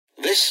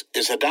This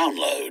is a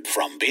download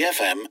from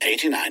BFM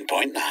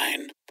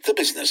 89.9, the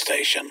business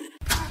station.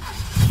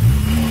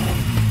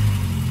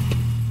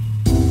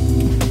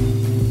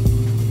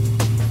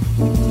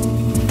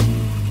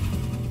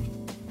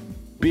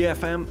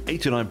 BFM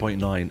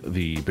 89.9,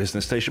 the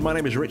business station. My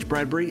name is Rich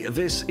Bradbury.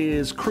 This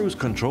is Cruise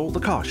Control, the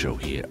car show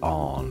here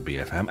on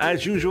BFM.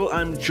 As usual,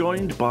 I'm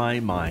joined by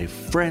my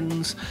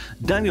friends,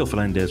 Daniel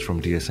Fernandez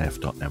from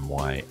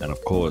DSF.my, and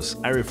of course,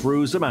 Arif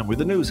Ruse, the man with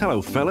the news.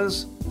 Hello,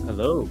 fellas.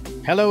 Hello.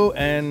 Hello,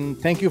 and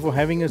thank you for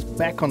having us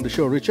back on the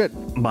show, Richard.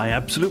 My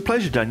absolute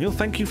pleasure, Daniel.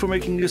 Thank you for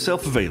making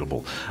yourself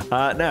available.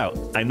 Now,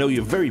 I know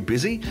you're very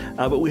busy,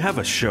 but we have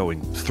a show in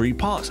 3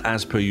 parts,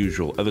 as per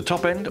usual. At the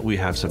top end, we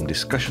have some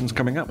discussions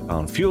coming up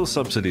on fuel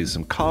subsidies,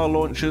 some car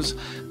launches.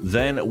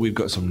 Then we've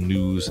got some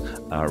news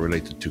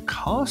related to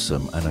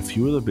Carsome and a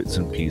few other bits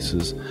and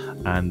pieces.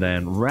 And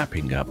then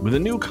wrapping up with a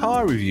new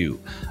car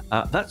review.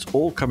 That's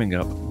all coming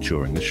up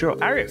during the show.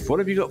 Arif, what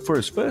have you got for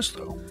us first,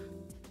 though?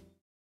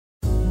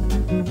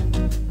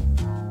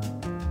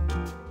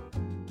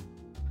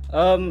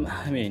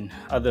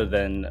 Other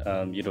than,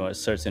 a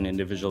certain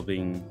individual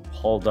being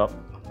hauled up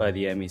by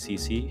the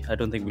MECC, I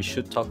don't think we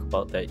should talk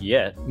about that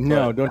yet.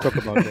 No, don't talk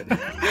about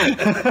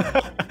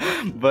that.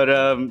 But,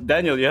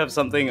 Daniel, you have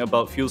something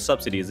about fuel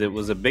subsidies. It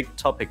was a big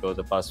topic over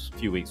the past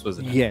few weeks,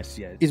 wasn't it? Yes.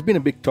 It's been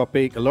a big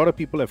topic. A lot of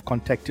people have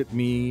contacted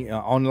me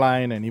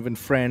online and even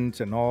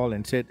friends and all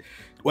and said,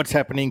 what's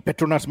happening?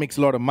 Petronas makes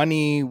a lot of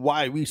money.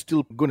 Why are we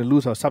still going to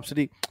lose our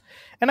subsidy?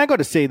 And I got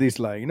to say this,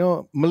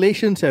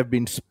 Malaysians have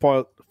been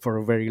spoiled for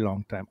a very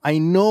long time. I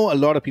know a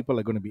lot of people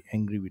are going to be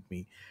angry with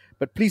me,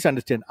 but please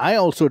understand, I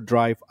also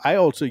drive, I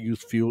also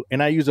use fuel,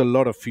 and I use a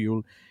lot of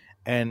fuel,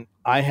 and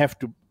I have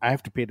to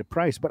pay the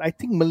price. But I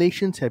think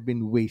Malaysians have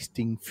been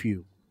wasting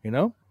fuel,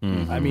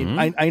 Mm-hmm. I mean,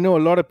 I know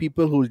a lot of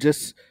people who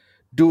just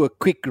do a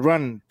quick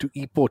run to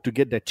Ipoh to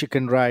get that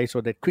chicken rice,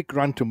 or that quick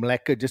run to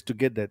Malacca just to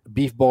get that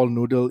beef ball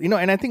noodle,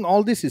 and I think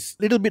all this is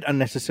a little bit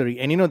unnecessary.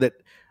 And that,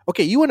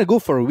 okay, you want to go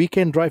for a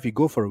weekend drive, you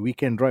go for a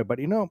weekend drive, but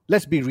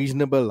let's be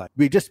reasonable.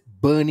 We're just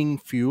burning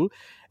fuel.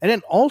 And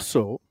then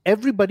also,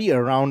 everybody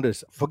around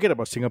us, forget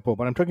about Singapore,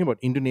 but I'm talking about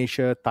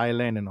Indonesia,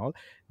 Thailand and all,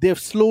 they've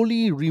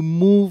slowly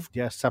removed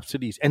their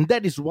subsidies. And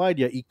that is why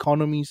their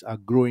economies are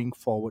growing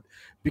forward.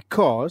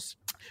 Because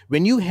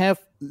when you have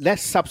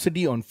less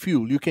subsidy on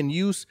fuel, you can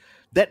use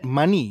that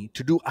money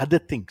to do other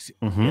things.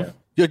 Mm-hmm. Yeah.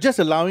 You're just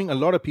allowing a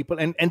lot of people,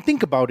 and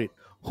think about it.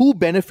 Who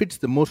benefits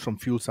the most from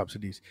fuel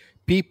subsidies?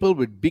 People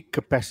with big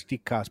capacity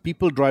cars,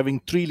 people driving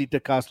 3-liter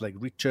cars like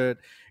Richard,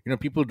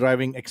 people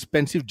driving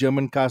expensive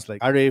German cars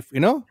like Arif,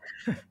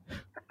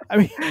 I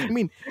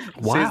mean,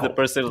 wow. Says the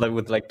person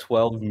with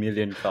 12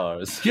 million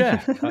cars.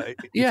 Yeah,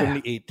 it's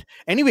only 8.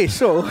 Anyway,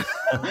 so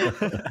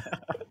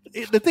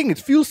the thing is,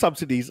 fuel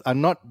subsidies are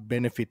not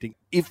benefiting.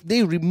 If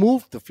they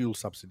remove the fuel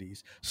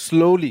subsidies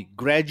slowly,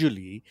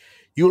 gradually,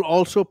 you'll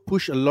also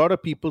push a lot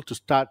of people to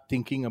start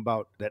thinking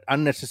about that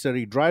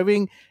unnecessary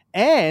driving,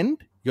 and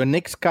your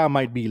next car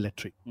might be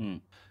electric.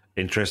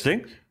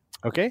 Interesting.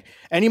 Okay?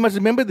 And you must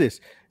remember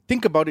this.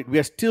 Think about it. We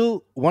are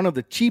still one of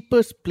the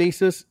cheapest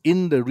places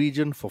in the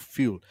region for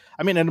fuel.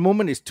 I mean, at the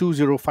moment, it's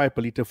 205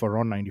 per litre for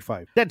RON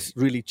 95. That's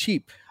really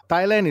cheap.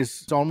 Thailand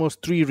is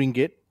almost 3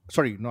 ringgit.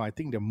 Sorry, no, I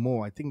think they're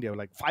more. I think they're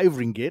 5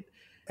 ringgit.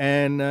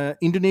 And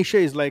Indonesia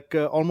is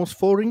almost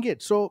 4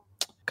 ringgit. So,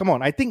 come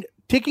on. I think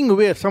taking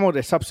away some of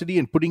the subsidy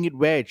and putting it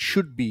where it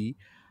should be,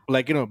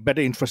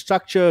 better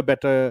infrastructure,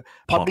 better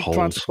public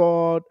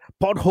transport,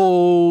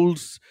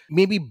 potholes,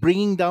 maybe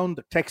bringing down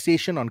the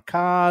taxation on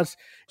cars.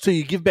 So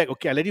you give back,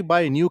 okay, I'll let you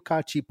buy a new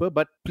car cheaper,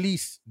 but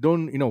please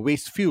don't,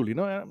 waste fuel,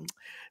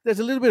 There's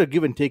a little bit of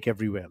give and take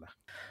everywhere.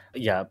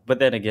 Yeah, but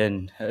then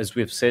again, as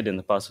we've said in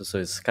the past, so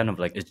it's kind of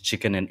like a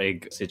chicken and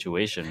egg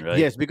situation, right?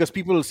 Yes, because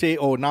people will say,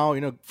 oh, now,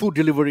 food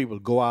delivery will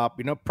go up,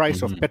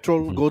 price of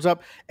petrol goes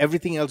up,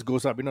 everything else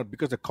goes up,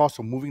 because the cost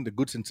of moving the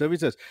goods and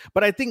services.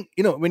 But I think,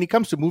 when it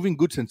comes to moving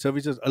goods and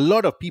services, a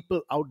lot of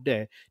people out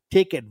there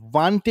take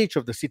advantage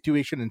of the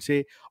situation and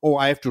say, oh,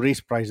 I have to raise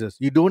prices.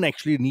 You don't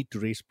actually need to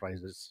raise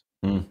prices.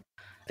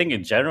 I think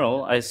in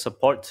general, I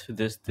support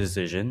this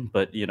decision,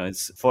 but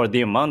it's for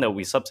the amount that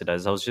we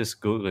subsidize. I was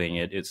just Googling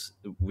it.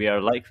 We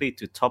are likely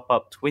to top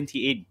up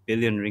 28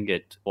 billion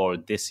ringgit for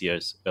this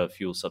year's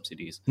fuel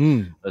subsidies.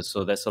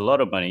 So that's a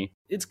lot of money.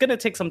 It's going to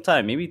take some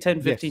time, maybe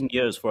 10, 15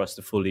 years for us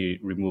to fully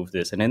remove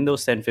this. And in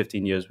those 10,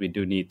 15 years, we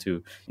do need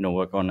to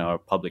work on our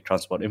public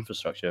transport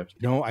infrastructure.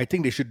 No, I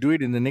think they should do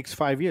it in the next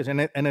 5 years.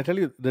 And I tell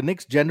you, the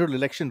next general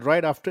election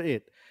right after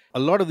it, a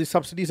lot of these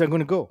subsidies are going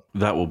to go.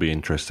 That will be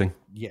interesting.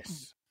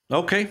 Yes.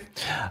 Okay.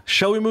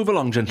 Shall we move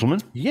along, gentlemen?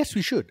 Yes,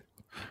 we should.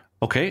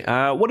 Okay.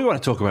 What do you want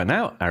to talk about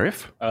now,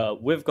 Arif?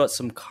 We've got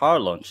some car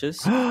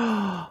launches.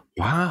 Wow.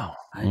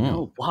 I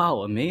know.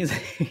 Wow,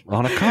 amazing.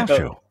 On a car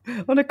show.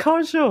 On a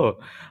car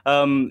show.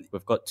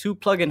 We've got 2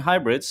 plug-in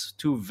hybrids,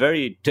 2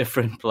 very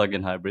different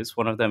plug-in hybrids.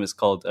 One of them is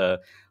called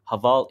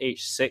Haval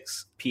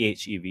H6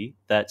 PHEV.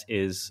 That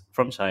is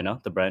from China,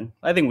 the brand.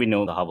 I think we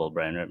know the Haval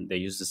brand, right? They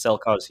used to sell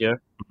cars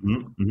here.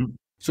 Mm-hmm.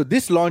 So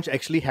this launch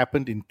actually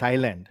happened in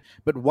Thailand.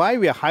 But why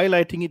we are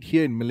highlighting it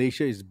here in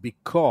Malaysia is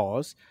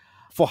because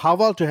for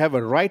Haval to have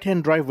a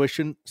right-hand drive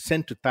version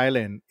sent to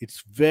Thailand,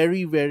 it's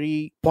very,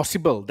 very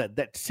possible that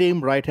that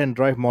same right-hand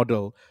drive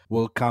model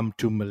will come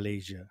to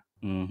Malaysia.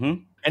 Mm-hmm.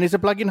 And it's a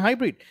plug-in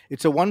hybrid.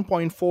 It's a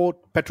 1.4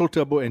 petrol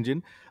turbo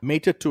engine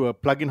mated to a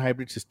plug-in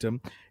hybrid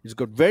system. It's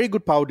got very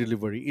good power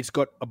delivery. It's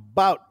got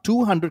about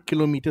 200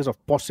 kilometers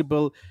of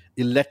possible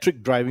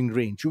electric driving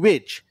range,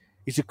 which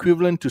is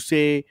equivalent to,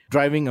 say,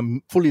 driving a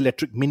full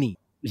electric Mini.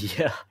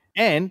 Yeah.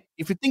 And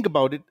if you think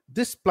about it,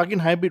 this plug-in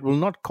hybrid will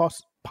not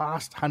cost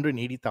past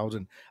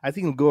 180,000. I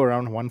think it'll go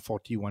around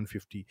 140,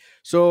 150.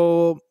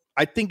 So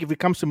I think if it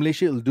comes to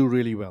Malaysia, it'll do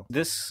really well.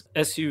 This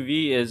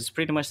SUV is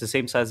pretty much the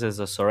same size as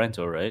a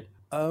Sorento, right?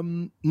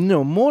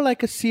 No, more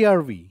like a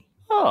CRV.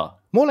 Oh.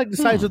 More like the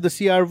size of the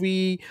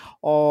CRV,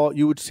 or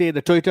you would say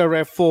the Toyota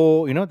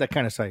RAV4, that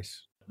kind of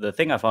size. The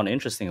thing I found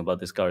interesting about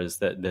this car is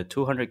that the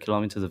 200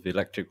 kilometers of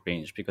electric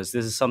range, because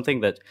this is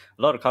something that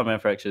a lot of car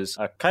manufacturers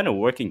are kind of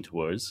working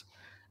towards,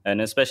 and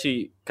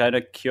especially kind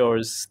of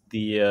cures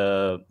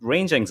the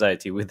range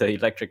anxiety with the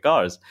electric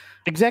cars.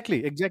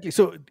 Exactly.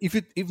 So if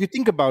you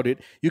think about it,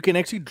 you can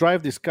actually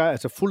drive this car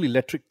as a full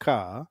electric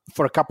car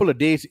for a couple of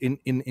days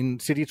in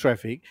city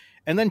traffic,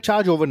 and then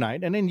charge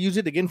overnight, and then use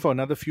it again for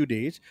another few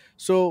days.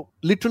 So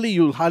literally,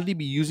 you'll hardly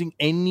be using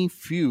any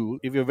fuel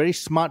if you're very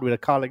smart with a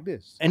car like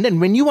this. And then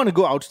when you want to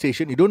go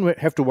outstation, you don't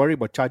have to worry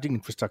about charging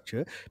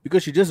infrastructure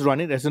because you just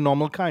run it as a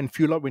normal car and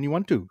fuel up when you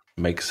want to.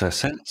 Makes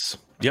sense.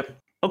 Yep.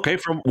 Okay,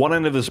 from one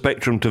end of the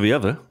spectrum to the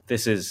other.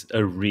 This is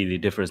a really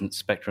different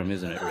spectrum,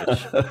 isn't it,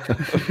 Rich?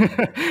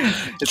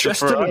 It's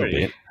Just a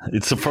Ferrari.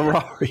 It's a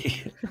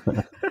Ferrari.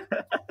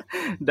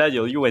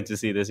 Daniel, you went to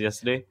see this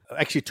yesterday.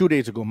 Actually, 2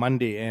 days ago,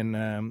 Monday,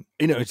 and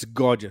it's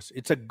gorgeous.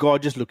 It's a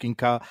gorgeous looking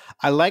car.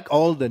 I like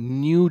all the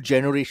new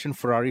generation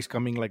Ferraris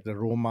coming, like the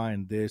Roma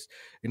and this.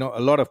 A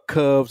lot of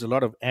curves, a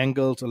lot of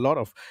angles, a lot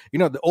of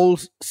the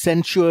old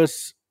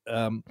sensuous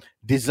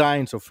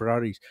designs of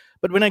Ferraris.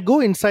 But when I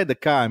go inside the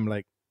car, I'm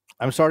like,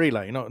 I'm sorry,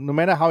 no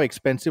matter how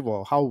expensive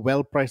or how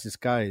well priced this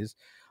car is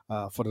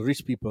for the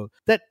rich people,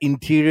 that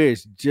interior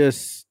is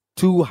just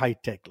too high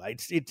tech.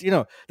 It's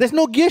there's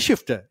no gear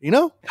shifter.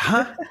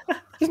 Huh?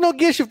 There's no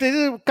gear shifter.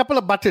 There's a couple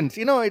of buttons.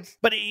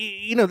 But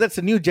that's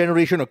a new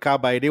generation of car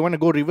buyer. They want to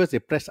go reverse, they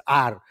press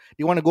R.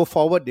 They want to go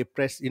forward, they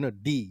press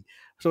D.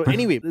 So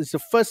anyway, it's the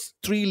first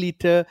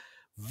 3-liter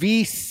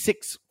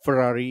V6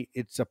 Ferrari.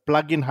 It's a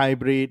plug-in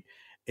hybrid.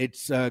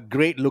 It's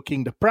great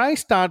looking. The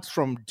price starts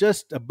from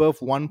just above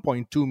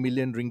 1.2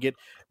 million ringgit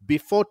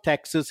before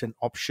taxes and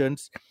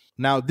options.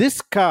 Now,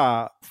 this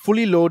car,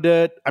 fully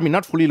loaded,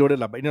 not fully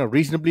loaded, but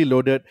reasonably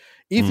loaded.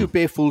 If you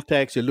pay full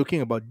tax, you're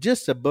looking about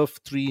just above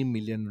 3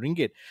 million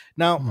ringgit.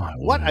 Now,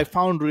 what I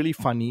found really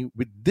funny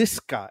with this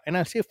car, and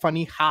I say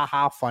funny,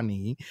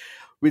 funny,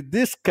 with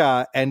this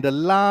car and the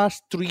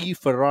last 3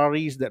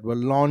 Ferraris that were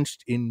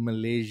launched in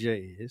Malaysia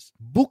is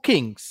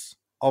bookings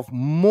of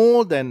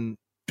more than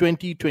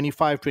 20,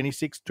 25,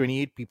 26,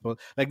 28 people.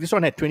 Like this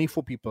one had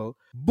 24 people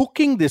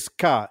booking this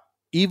car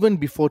even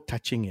before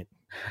touching it.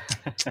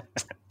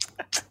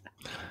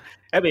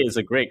 It's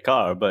a great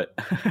car, but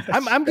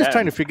I'm just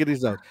trying to figure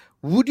this out.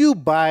 Would you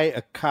buy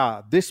a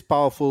car this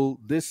powerful,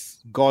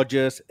 this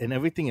gorgeous, and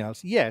everything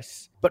else?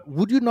 Yes. But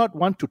would you not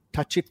want to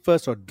touch it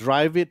first or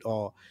drive it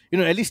or,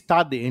 at least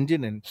start the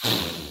engine and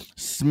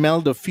smell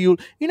the fuel?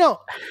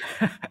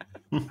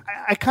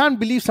 I can't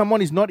believe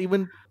someone is not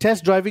even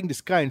test driving this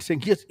car and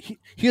saying,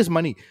 here's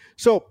money.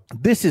 So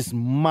this is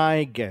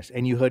my guess,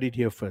 and you heard it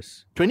here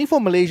first. 24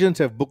 Malaysians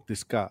have booked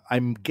this car.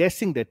 I'm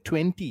guessing that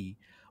 20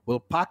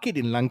 will park it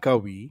in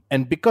Langkawi,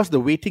 and because the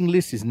waiting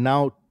list is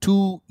now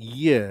 2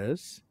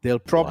 years, they'll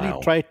probably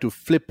try to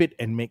flip it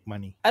and make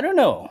money. I don't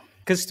know.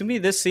 Because to me,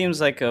 this seems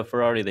like a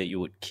Ferrari that you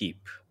would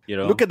keep.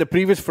 Look at the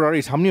previous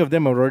Ferraris. How many of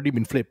them have already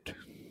been flipped?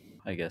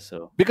 I guess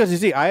so. Because you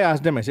see, I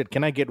asked them, I said,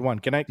 can I get one?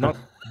 Can I not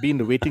be in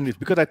the waiting list?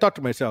 Because I thought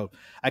to myself,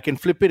 I can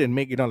flip it and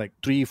make, like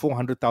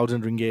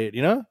 300,000-400,000 ringgit,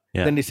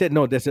 Yeah. Then they said,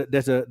 no, there's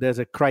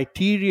a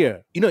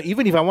criteria.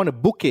 Even if I want to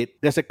book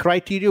it, there's a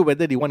criteria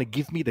whether they want to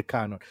give me the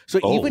car or not. So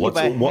even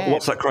if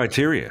what's that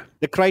criteria?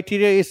 The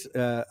criteria is,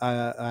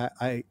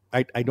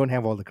 I don't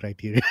have all the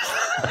criteria.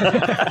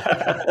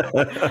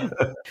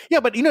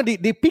 Yeah, but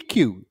they pick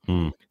you.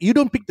 You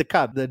don't pick the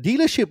car. The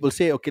dealership will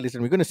say, okay,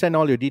 listen, we're going to send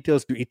all your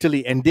details to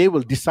Italy, and they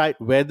will decide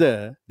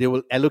whether they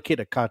will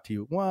allocate a car to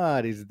you.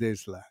 What is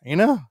this, lah?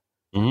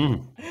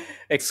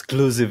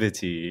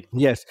 Exclusivity.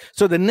 Yes.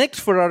 So the next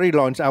Ferrari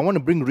launch, I want to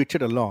bring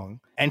Richard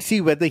along and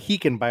see whether he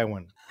can buy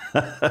one.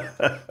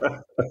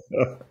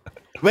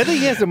 Whether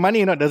he has the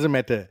money or not doesn't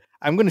matter.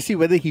 I'm going to see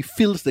whether he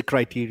fills the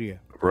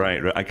criteria.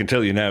 Right. I can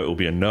tell you now it will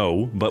be a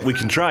no, but we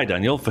can try,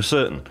 Daniel, for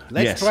certain.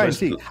 Let's try and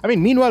see.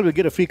 Meanwhile, we'll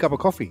get a free cup of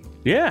coffee.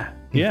 Yeah.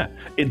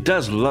 It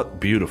does look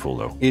beautiful,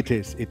 though. It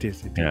is.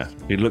 Yeah.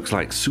 It looks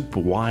like super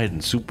wide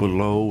and super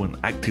low and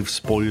active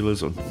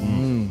spoilers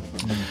and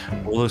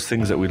all those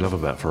things that we love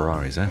about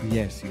Ferraris, eh?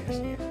 Yes.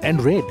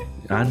 And red.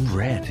 And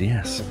red,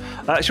 yes.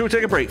 Shall we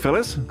take a break,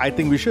 fellas? I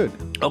think we should.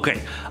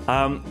 Okay.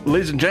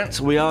 Ladies and gents,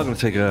 we are going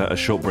to take a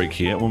short break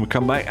here. When we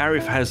come back,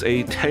 Arif has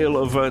a tale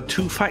of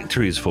two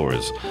factories for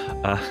us.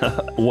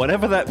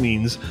 Whatever that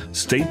means,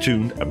 stay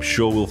tuned. I'm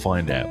sure we'll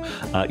find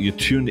out. You're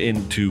tuned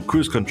in to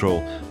Cruise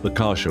Control, the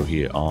car show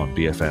here on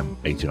BFM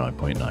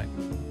 89.9.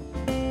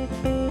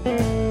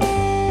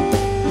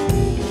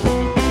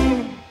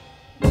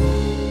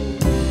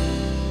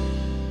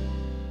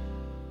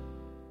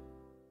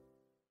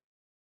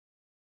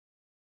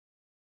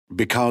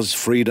 Because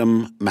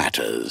freedom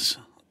matters.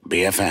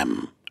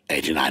 BFM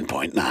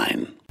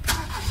 89.9.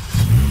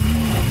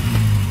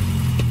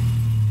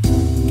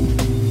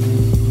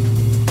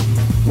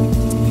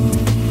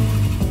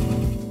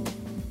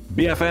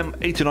 BFM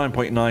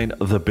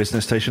 89.9, the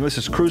business station. This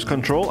is Cruise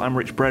Control. I'm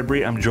Rich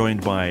Bradbury. I'm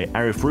joined by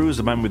Arif Ruse,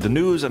 the man with the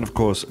news, and of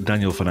course,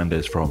 Daniel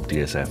Fernandez from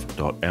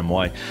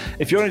DSF.my.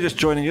 If you're only just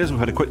joining us, we've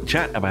had a quick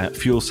chat about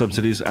fuel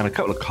subsidies and a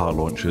couple of car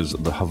launches,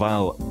 the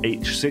Haval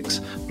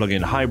H6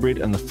 plug-in hybrid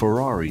and the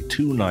Ferrari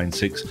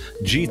 296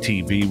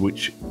 GTB,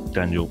 which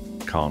Daniel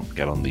can't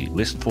get on the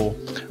list for,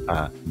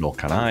 nor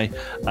can I.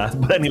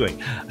 But anyway,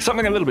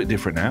 something a little bit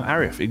different now.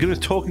 Arif, you're going to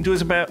be talking to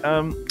us about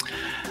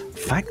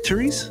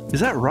factories? Is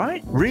that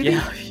right? Really?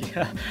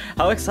 Yeah.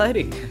 How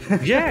exciting.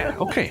 Yeah,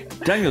 okay.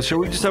 Daniel, shall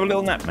we just have a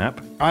little nap?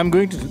 I'm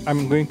going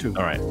to.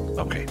 All right,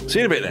 okay. See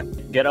you in a bit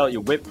then. Get out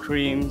your whipped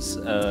creams,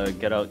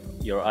 get out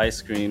your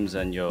ice creams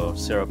and your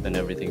syrup and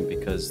everything,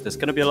 because there's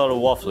going to be a lot of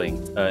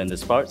waffling in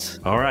this part.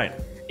 All right.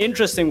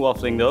 Interesting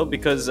waffling though,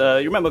 because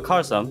you remember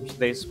Carsam,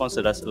 they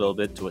sponsored us a little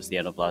bit towards the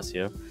end of last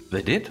year.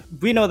 They did?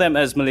 We know them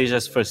as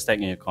Malaysia's first tech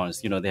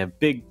unicorns. You know, they have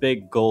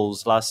big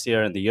goals. Last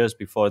year and the years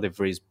before, they've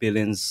raised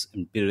billions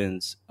and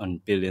billions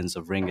and billions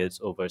of ringgits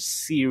over a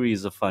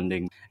series of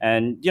funding.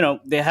 And, you know,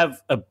 they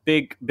have a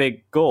big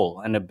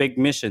goal and a big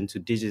mission to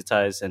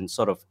digitize and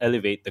sort of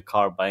elevate the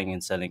car buying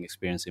and selling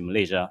experience in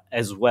Malaysia,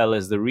 as well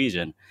as the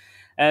region.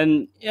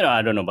 And, you know,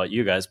 I don't know about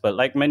you guys, but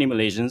like many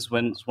Malaysians,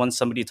 once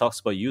somebody talks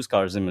about used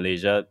cars in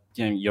Malaysia,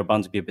 you know, you're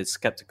bound to be a bit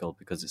skeptical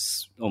because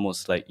it's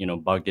almost like, you know,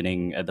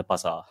 bargaining at the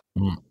pasar.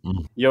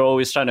 Mm-hmm. You're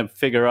always trying to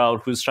figure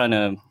out who's trying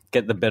to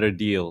get the better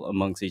deal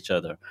amongst each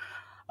other.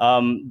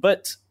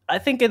 But I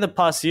think in the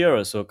past year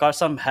or so,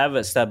 Carsam have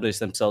established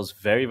themselves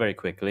very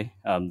quickly.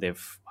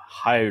 They've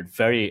hired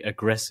very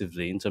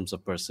aggressively in terms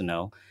of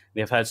personnel.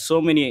 They've had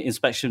so many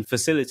inspection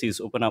facilities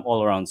open up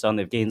all around town.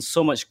 They've gained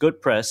so much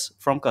good press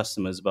from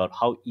customers about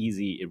how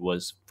easy it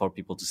was for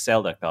people to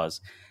sell their cars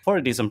for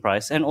a decent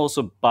price and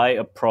also buy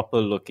a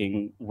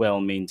proper-looking,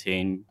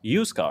 well-maintained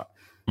used car.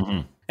 Mm-hmm.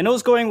 And it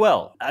was going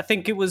well. I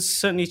think it was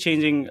certainly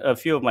changing a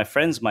few of my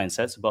friends'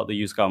 mindsets about the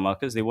used car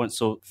markets. They weren't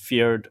so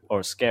feared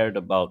or scared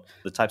about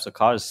the types of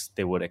cars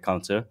they would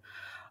encounter.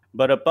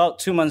 But about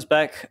 2 months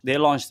back, they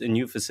launched a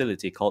new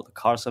facility called the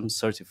Carsam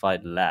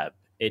Certified Lab.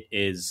 It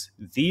is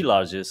the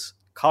largest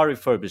car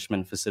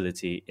refurbishment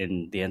facility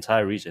in the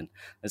entire region.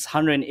 It's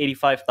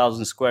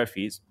 185,000 square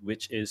feet,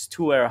 which is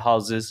 2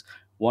 warehouses,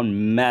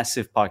 one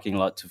massive parking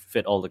lot to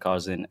fit all the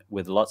cars in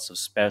with lots of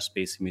spare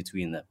space in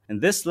between them. And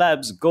this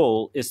lab's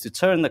goal is to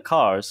turn the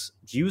cars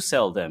you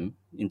sell them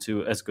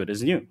into as good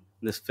as new.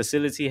 This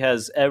facility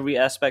has every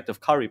aspect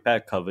of car repair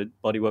covered: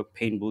 bodywork,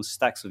 paint booths,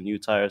 stacks of new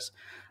tires,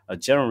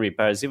 general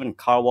repairs, even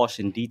car wash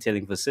and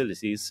detailing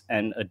facilities,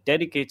 and a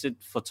dedicated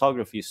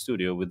photography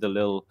studio with the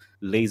little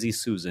lazy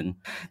Susan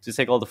to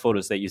take all the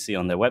photos that you see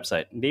on their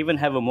website. They even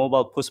have a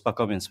mobile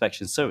Puspakam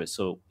inspection service.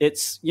 So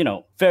it's, you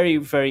know,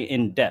 very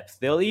in-depth.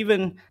 They'll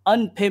even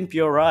unpimp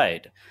your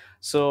ride.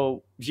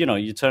 So, you know,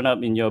 you turn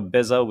up in your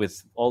Beza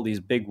with all these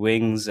big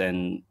wings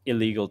and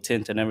illegal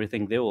tint and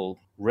everything, they will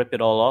rip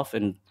it all off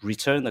and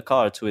return the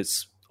car to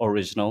its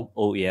original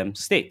OEM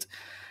state.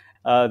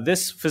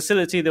 This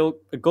facility,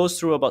 it goes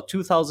through about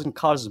 2,000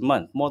 cars a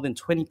month, more than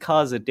 20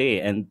 cars a day.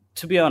 And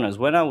to be honest,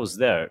 when I was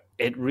there,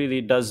 it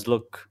really does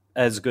look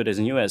as good as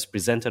new as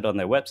presented on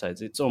their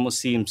websites. It almost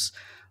seems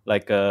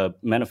like a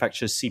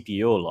manufacturer's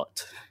CPO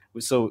lot.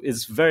 So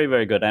it's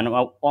very good. And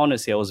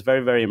honestly, I was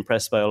very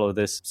impressed by all of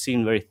this. It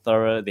seemed very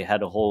thorough. They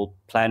had a whole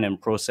plan and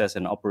process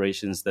and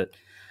operations that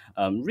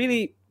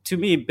really, to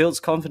me, builds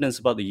confidence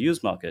about the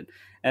used market.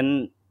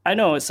 And I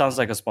know it sounds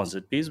like a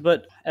sponsored piece,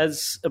 but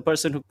as a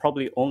person who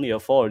probably only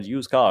affords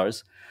used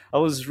cars, I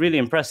was really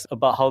impressed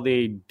about how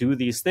they do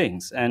these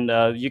things. And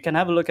you can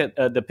have a look at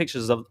the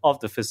pictures of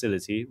the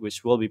facility,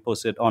 which will be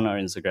posted on our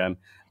Instagram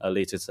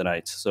later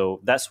tonight. So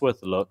that's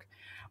worth a look.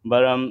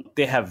 But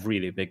they have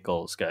really big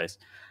goals, guys.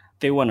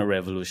 They want to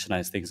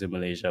revolutionize things in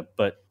Malaysia,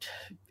 but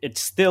it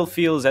still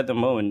feels at the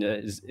moment,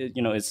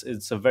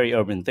 it's a very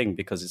urban thing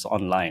because it's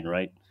online,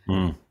 right?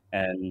 Mm.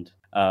 And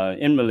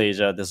in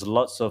Malaysia, there's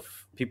lots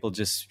of people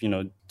just,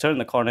 turn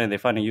the corner and they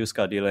find a used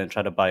car dealer and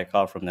try to buy a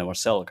car from them or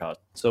sell a car.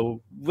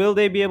 So will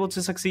they be able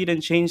to succeed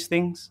and change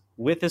things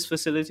with this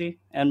facility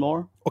and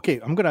more? Okay,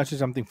 I'm going to ask you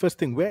something. First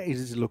thing, where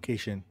is this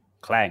location?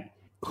 Klang.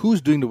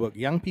 Who's doing the work?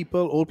 Young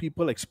people, old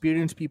people,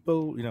 experienced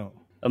people,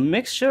 A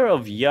mixture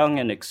of young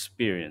and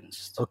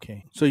experienced.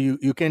 Okay. So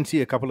you can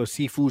see a couple of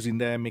Sifus in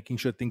there making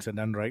sure things are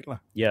done right.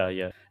 Yeah.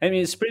 I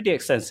mean, it's pretty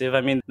extensive.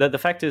 I mean, the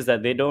fact is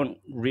that they don't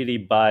really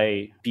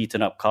buy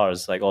beaten up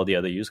cars like all the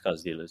other used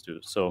cars dealers do.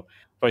 So,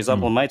 for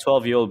example, my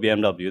 12-year-old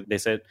BMW, they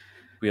said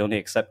we only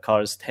accept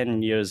cars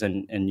 10 years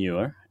and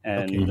newer,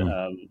 and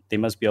they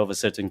must be of a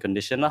certain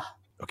condition.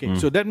 Okay,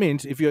 so that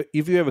means if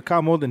you have a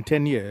car more than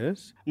 10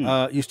 years,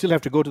 you still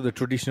have to go to the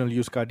traditional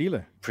used car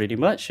dealer. Pretty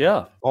much,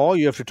 yeah. Or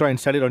you have to try and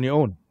sell it on your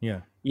own.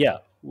 Yeah. Yeah,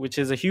 which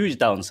is a huge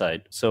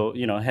downside. So,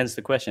 hence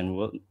the question,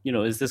 well,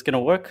 is this going to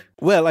work?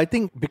 Well, I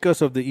think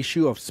because of the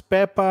issue of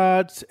spare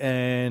parts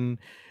and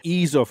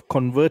ease of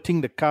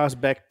converting the cars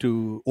back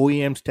to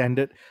OEM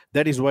standard,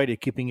 that is why they're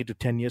keeping it to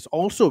 10 years.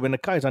 Also, when a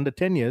car is under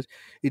 10 years,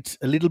 it's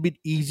a little bit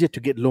easier to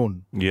get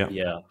loan.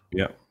 Yeah.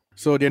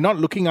 So they're not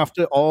looking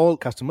after all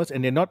customers,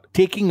 and they're not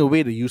taking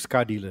away the used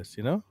car dealers,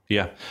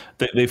 Yeah.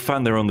 They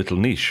found their own little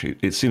niche.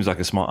 It seems like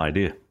a smart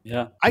idea.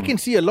 Yeah. I can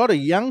see a lot of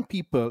young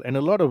people and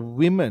a lot of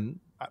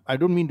women. I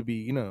don't mean to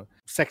be,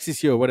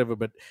 sexist here or whatever,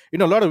 but,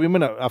 a lot of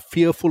women are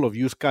fearful of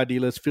used car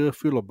dealers,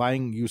 fearful of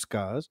buying used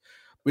cars.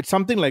 With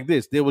something like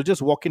this, they will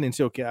just walk in and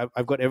say, okay,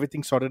 I've got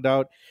everything sorted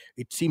out.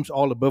 It seems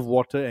all above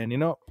water, and,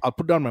 I'll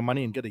put down my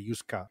money and get a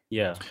used car.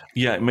 Yeah.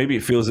 Yeah, maybe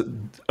it feels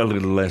a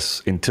little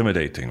less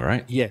intimidating,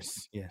 right?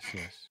 Yes.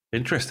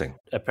 Interesting.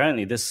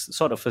 Apparently, this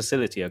sort of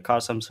facility, a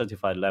CarSam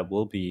certified lab,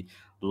 will be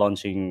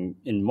launching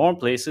in more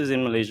places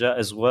in Malaysia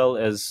as well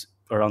as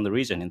around the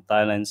region in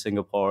Thailand,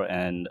 Singapore,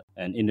 and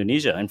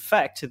Indonesia. In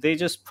fact, they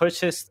just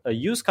purchased a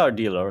used car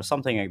dealer or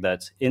something like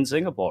that in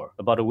Singapore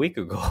about a week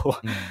ago.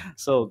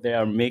 So they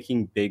are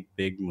making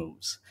big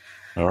moves.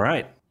 All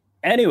right.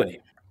 Anyway,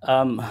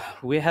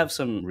 we have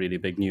some really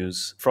big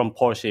news from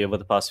Porsche over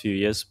the past few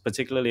years,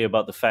 particularly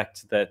about the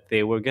fact that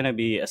they were going to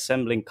be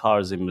assembling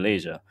cars in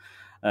Malaysia.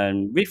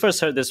 And we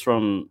first heard this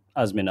from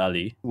Azmin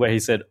Ali, where he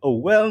said a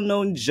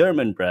well-known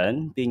German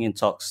brand being in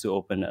talks to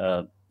open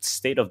a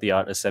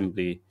state-of-the-art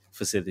assembly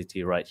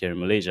facility right here in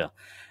Malaysia.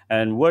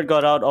 And word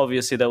got out,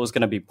 obviously, that was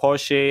going to be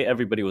Porsche.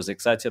 Everybody was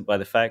excited by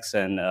the facts,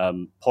 and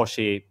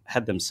Porsche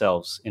had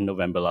themselves in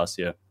November last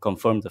year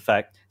confirmed the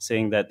fact,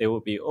 saying that they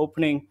will be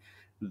opening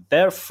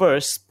their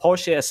first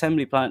Porsche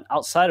assembly plant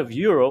outside of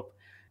Europe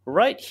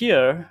right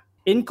here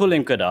in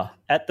Kulim Kedah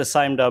at the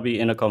Sime Darby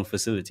Intercom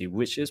facility,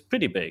 which is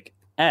pretty big.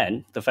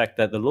 And the fact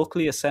that the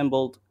locally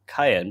assembled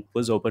Cayenne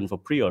was open for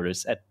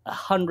pre-orders at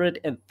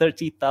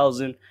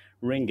 130,000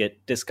 ringgit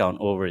discount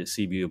over its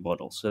CBU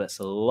model. So that's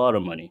a lot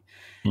of money.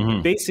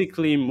 It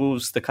basically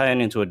moves the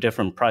Cayenne into a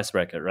different price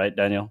bracket, right,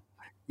 Daniel?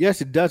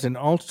 Yes, it does. And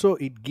also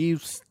it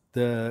gives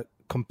the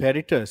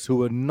competitors who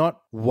were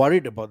not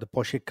worried about the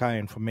Porsche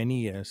Cayenne for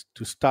many years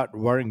to start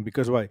worrying.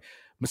 Because why?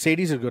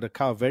 Mercedes has got a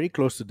car very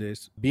close to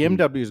this.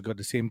 BMW has got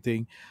the same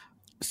thing.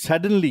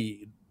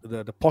 Suddenly,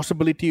 the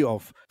possibility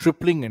of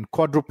tripling and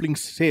quadrupling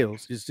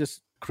sales is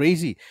just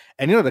crazy.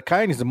 And the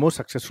Cayenne is the most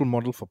successful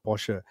model for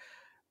Porsche.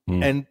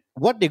 And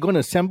what they're going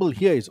to assemble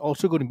here is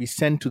also going to be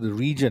sent to the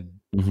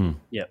region.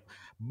 Yeah.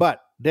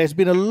 But there's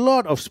been a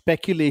lot of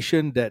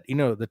speculation that,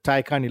 the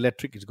Taycan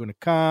electric is going to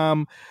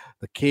come,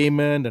 the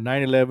Cayman, the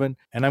 911.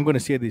 And I'm going to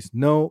say this.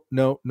 No.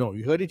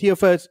 You heard it here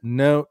first.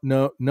 No.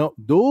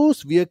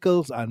 Those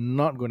vehicles are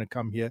not going to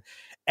come here.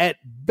 At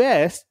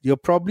best, you're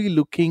probably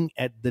looking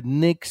at the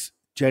next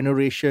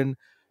generation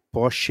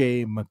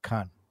Porsche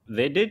Macan.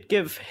 They did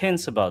give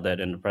hints about that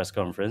in the press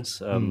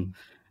conference.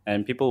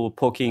 And people were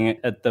poking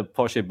at the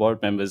Porsche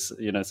board members,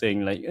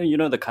 saying like,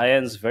 the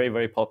Cayenne's very,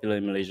 very popular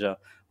in Malaysia.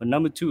 But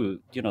number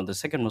two, the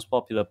second most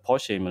popular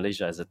Porsche in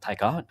Malaysia is a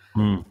Taycan.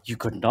 You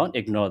could not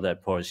ignore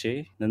that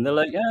Porsche. And they're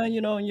like,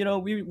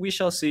 we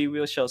shall see,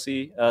 we shall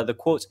see. The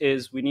quote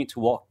is, we need to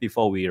walk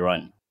before we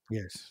run.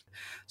 Yes.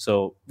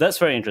 So that's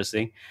very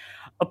interesting.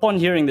 Upon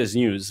hearing this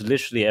news,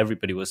 literally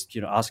everybody was,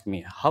 asking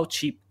me, how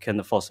cheap can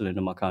the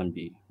four-cylinder Macan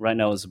be? Right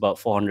now it's about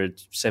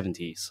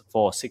 470,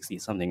 460,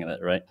 something like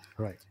that, right?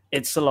 Right.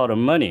 It's a lot of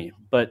money,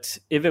 but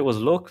if it was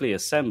locally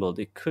assembled,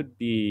 it could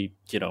be,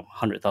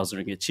 100,000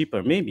 ringgit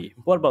cheaper, maybe.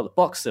 What about the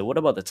Boxer? What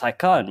about the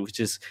Taycan, which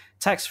is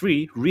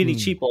tax-free, really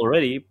cheap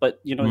already, but,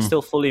 it's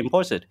still fully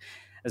imported?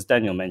 As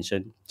Daniel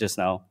mentioned just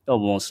now, it'll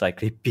most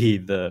likely be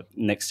the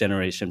next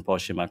generation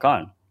Porsche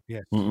Macan.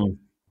 Yes.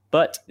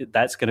 But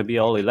that's going to be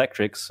all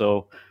electric,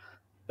 so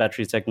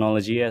battery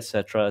technology,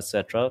 etc.,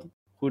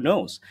 who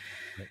knows?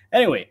 Right.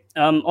 Anyway,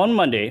 on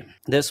Monday,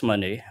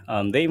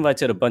 they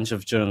invited a bunch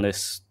of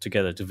journalists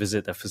together to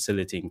visit their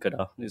facility in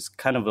Kedah. It's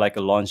kind of like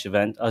a launch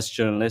event. Us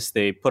journalists,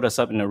 they put us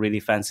up in a really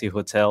fancy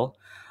hotel.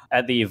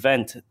 At the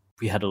event,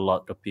 we had a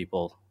lot of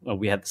people.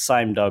 We had the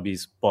Sime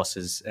Darby's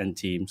bosses and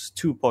teams,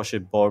 2 Porsche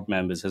board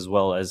members, as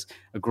well as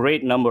a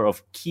great number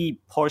of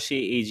key Porsche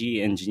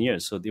AG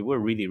engineers. So they were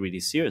really, really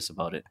serious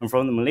about it. And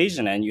from the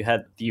Malaysian end,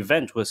 the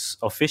event was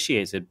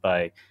officiated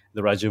by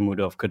the Raja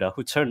Muda of Kedah,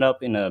 who turned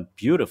up in a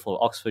beautiful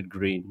Oxford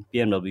green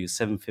BMW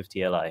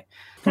 750 Li.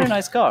 Very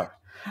nice car.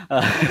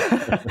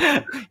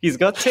 He's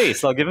got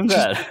taste, I'll give him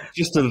that.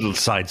 Just a little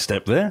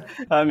sidestep there.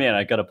 I mean,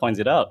 I got to point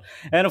it out.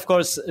 And of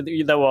course,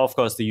 there were, of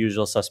course, the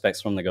usual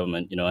suspects from the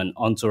government, an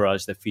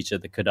entourage that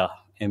featured the Kedah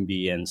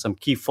MB and some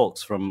key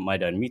folks from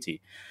Maida and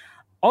Miti.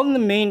 On the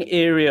main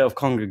area of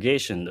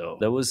congregation, though,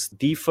 there was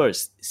the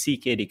first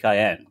CKD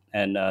Cayenne.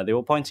 And they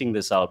were pointing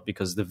this out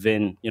because the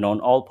VIN, on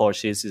all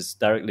Porsches is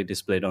directly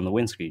displayed on the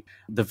windscreen.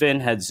 The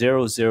VIN had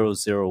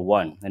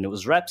 0001, and it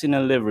was wrapped in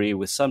a livery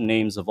with some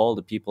names of all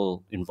the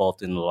people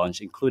involved in the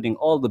launch, including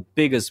all the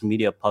biggest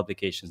media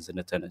publications in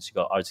attendance. You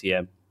got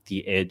RTM,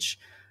 The Edge,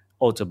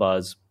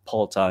 Autobuzz,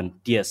 Poltan,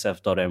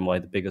 DSF.my,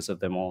 the biggest of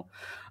them all.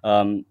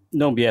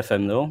 No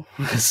BFM, though.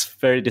 I was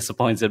very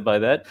disappointed by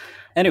that.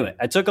 Anyway,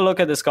 I took a look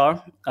at this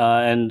car,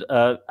 and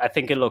I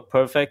think it looked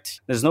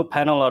perfect. There's no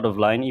panel out of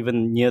line,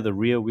 even near the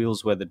rear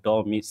wheels where the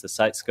door meets the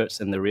side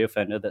skirts and the rear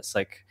fender. That's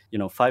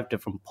 5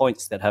 different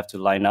points that have to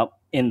line up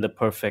in the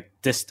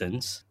perfect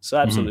distance. So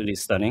absolutely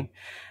stunning.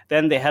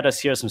 Then they had us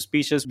hear some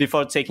speeches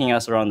before taking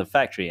us around the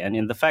factory. And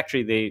in the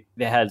factory,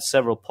 they had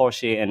several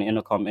Porsche and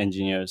Intercom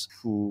engineers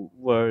who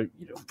were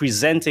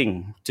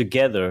presenting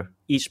together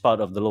each part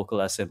of the local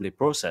assembly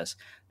process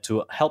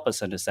to help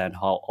us understand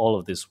how all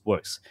of this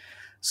works.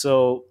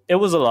 So it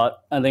was a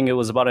lot. I think it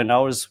was about an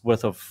hour's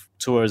worth of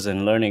tours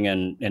and learning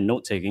and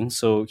note-taking.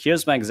 So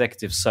here's my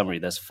executive summary.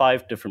 There's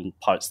 5 different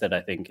parts that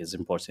I think is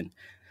important.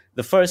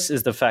 The first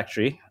is the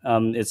factory.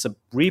 It's a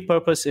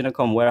repurposed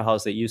intercom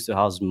warehouse that used to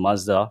house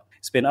Mazda.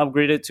 It's been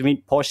upgraded to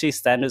meet Porsche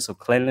standards of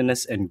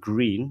cleanliness and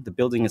green. The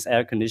building is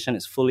air-conditioned,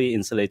 it's fully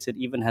insulated,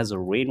 even has a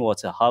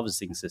rainwater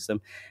harvesting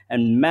system,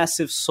 and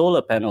massive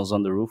solar panels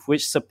on the roof,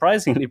 which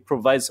surprisingly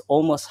provides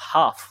almost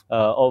half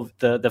of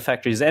the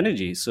factory's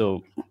energy.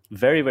 So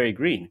very, very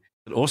green.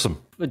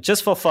 Awesome. But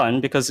just for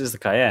fun, because it's the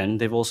Cayenne,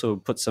 they've also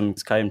put some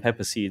cayenne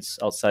pepper seeds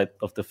outside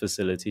of the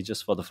facility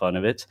just for the fun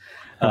of it.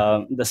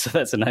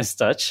 That's a nice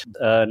touch.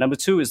 Number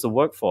 2 is the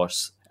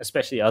workforce,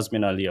 especially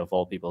Azmin Ali, of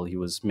all people. He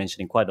was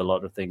mentioning quite a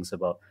lot of things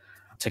about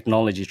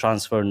technology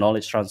transfer,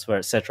 knowledge transfer,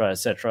 etc.,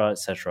 etc.,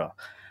 etc.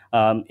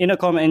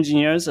 Intercom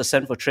engineers are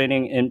sent for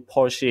training in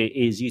Porsche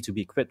AG to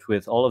be equipped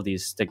with all of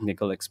these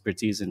technical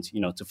expertise and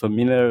to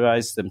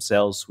familiarize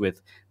themselves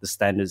with the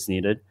standards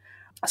needed.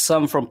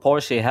 Some from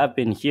Porsche have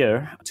been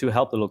here to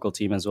help the local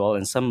team as well,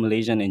 and some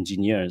Malaysian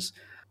engineers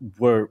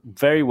were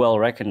very well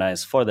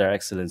recognized for their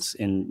excellence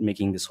in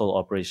making this whole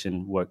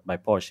operation work by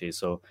Porsche.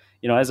 So,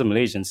 as a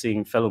Malaysian,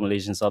 seeing fellow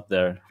Malaysians up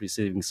there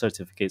receiving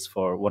certificates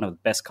for one of the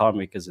best car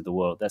makers in the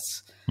world,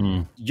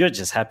 you're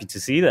just happy to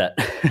see that.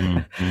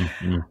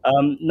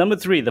 Number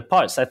 3, the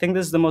parts. I think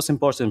this is the most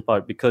important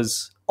part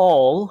because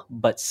all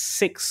but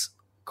 6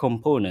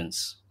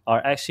 components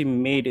are actually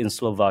made in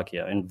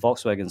Slovakia, in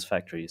Volkswagen's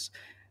factories.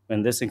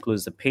 And this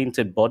includes the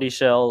painted body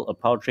shell, a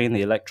powertrain,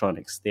 the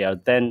electronics. They are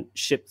then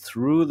shipped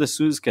through the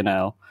Suez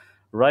Canal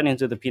right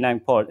into the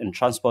Penang port and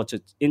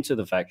transported into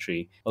the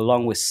factory,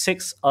 along with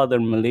 6 other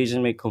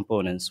Malaysian-made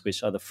components,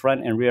 which are the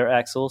front and rear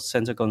axles,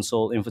 center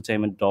console,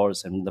 infotainment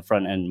doors, and the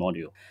front-end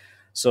module.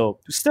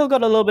 So still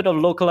got a little bit of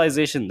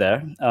localization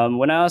there.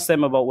 When I asked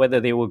them about whether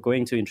they were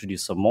going to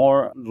introduce some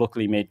more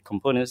locally made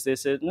components, they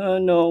said,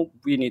 no,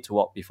 we need to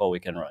walk before we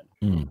can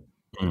run.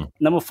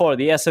 Number 4,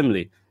 the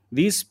assembly.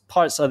 These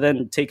parts are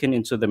then taken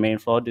into the main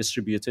floor,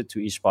 distributed to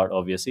each part,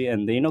 obviously,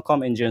 and the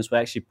Intercom engineers will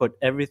actually put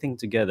everything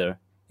together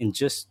in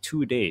just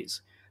 2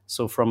 days.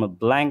 So from a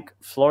blank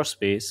floor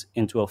space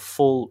into a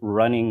full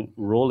running,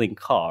 rolling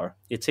car,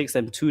 it takes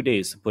them 2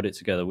 days to put it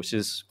together, which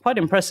is quite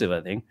impressive, I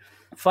think.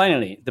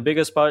 Finally, the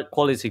biggest part,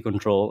 quality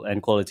control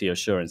and quality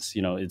assurance.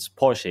 It's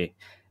Porsche.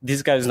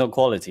 These guys know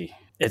quality.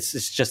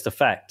 It's just a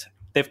fact.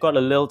 They've got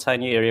a little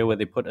tiny area where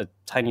they put a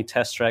tiny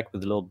test track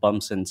with little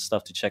bumps and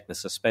stuff to check the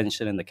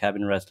suspension and the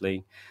cabin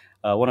rattling.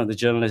 One of the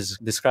journalists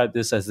described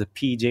this as the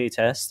PJ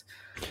test,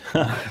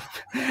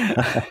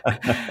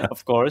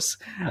 of course.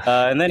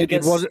 And then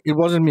it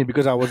wasn't me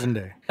because I wasn't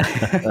there.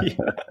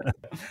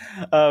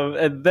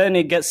 And then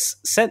it gets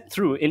sent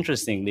through,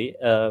 interestingly,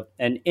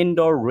 an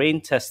indoor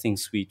rain testing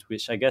suite,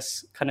 which I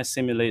guess kind of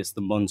simulates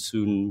the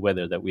monsoon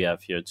weather that we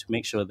have here to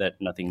make sure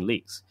that nothing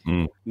leaks.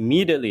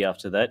 Immediately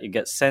after that, it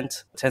gets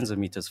sent tens of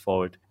meters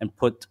forward and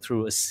put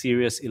through a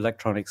serious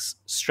electronics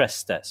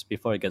stress test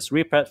before it gets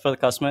prepped for the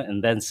customer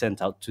and then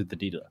sent out to the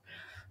dealer.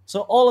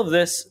 So all of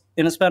this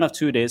in a span of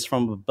 2 days,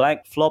 from a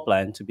blank floor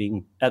plan to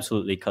being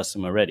absolutely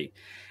customer ready.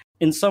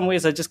 In some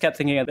ways, I just kept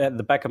thinking at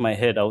the back of my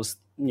head,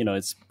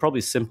 it's probably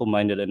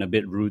simple-minded and a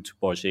bit rude to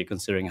Porsche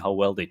considering how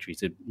well they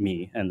treated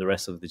me and the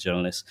rest of the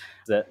journalists,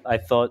 that I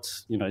thought,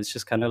 it's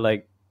just kind of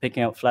like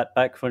picking out flat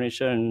pack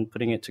furniture and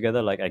putting it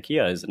together like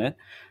IKEA, isn't it?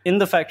 In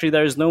the factory,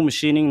 there is no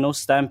machining, no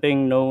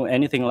stamping, no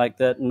anything like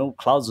that, no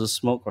clouds of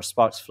smoke or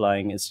sparks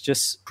flying. It's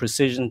just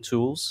precision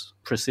tools,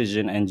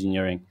 precision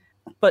engineering.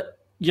 But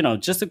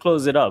just to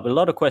close it up, a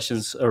lot of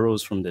questions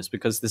arose from this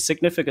because the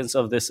significance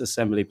of this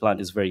assembly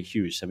plant is very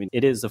huge. I mean,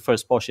 it is the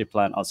first Porsche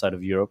plant outside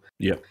of Europe.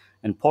 Yeah.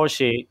 And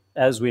Porsche,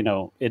 as we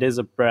know, it is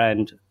a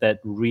brand that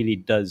really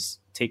does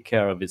take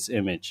care of its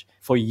image.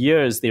 For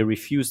years, they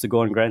refused to go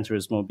on Gran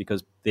Turismo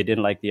because they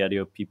didn't like the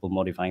idea of people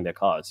modifying their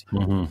cars.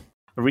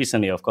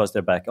 Recently, of course,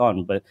 they're back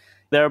on, but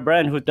they're a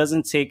brand who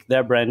doesn't take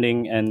their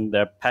branding and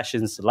their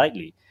passions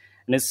lightly.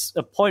 And it's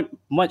a point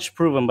much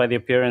proven by the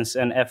appearance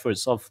and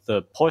efforts of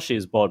the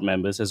Porsche's board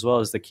members, as well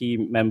as the key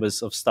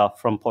members of staff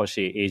from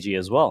Porsche AG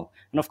as well.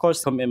 And of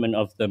course, commitment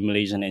of the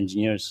Malaysian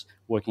engineers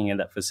working in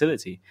that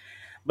facility.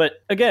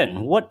 But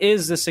again, what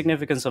is the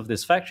significance of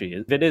this factory?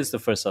 If it is the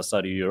first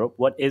outside of Europe,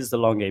 what is the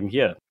long game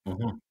here?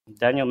 Mhm.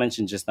 Daniel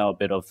mentioned just now a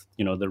bit of,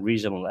 the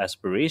regional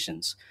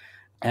aspirations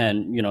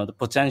and, the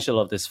potential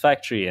of this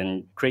factory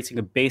and creating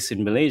a base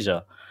in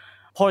Malaysia.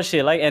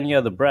 Porsche, like any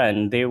other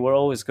brand, they were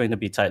always going to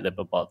be tight-lipped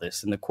about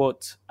this. And the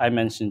quote I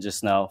mentioned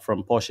just now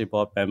from Porsche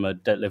board member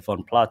Detlef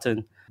von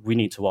Platen, "We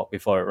need to walk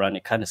before it run,"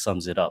 it kind of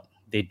sums it up.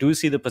 They do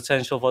see the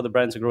potential for the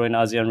brand to grow in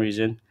ASEAN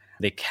region.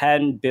 They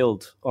can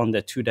build on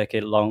their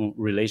 2-decade-long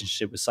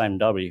relationship with Simon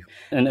Darby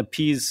and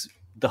appease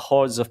the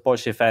hordes of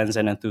Porsche fans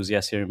and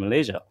enthusiasts here in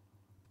Malaysia.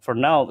 For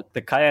now,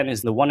 the Cayenne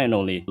is the one and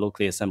only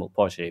locally assembled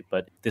Porsche,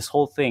 but this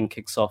whole thing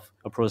kicks off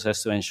a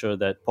process to ensure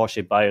that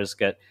Porsche buyers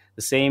get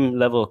the same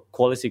level of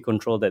quality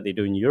control that they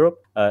do in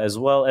Europe, as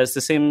well as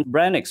the same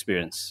brand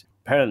experience.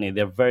 Apparently,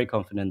 they're very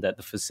confident that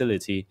the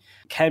facility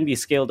can be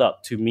scaled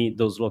up to meet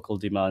those local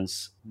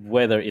demands,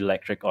 whether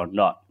electric or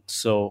not.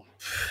 So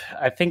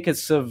I think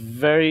it's a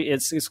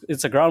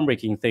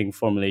groundbreaking thing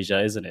for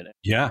Malaysia, isn't it?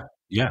 Yeah.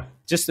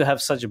 Just to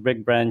have such a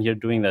big brand here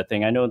doing that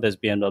thing. I know there's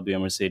BMW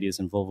and Mercedes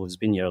and Volvo has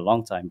been here a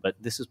long time, but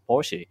this is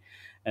Porsche.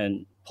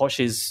 And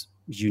Porsche is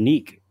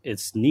unique.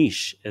 It's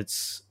niche. It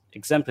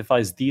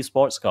exemplifies the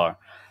sports car.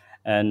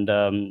 And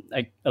a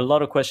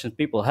lot of questions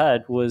people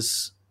had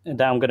was, and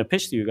that I'm going to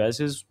pitch to you guys,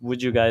 is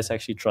would you guys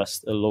actually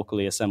trust a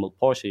locally assembled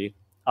Porsche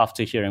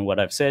after hearing what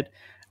I've said?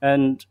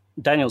 And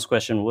Daniel's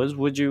question was,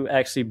 would you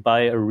actually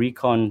buy a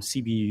Recon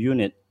CBU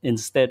unit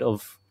instead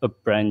of a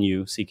brand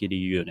new CKD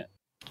unit?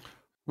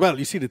 Well,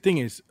 you see, the thing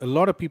is, a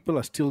lot of people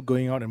are still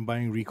going out and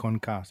buying Recon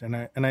cars. And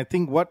I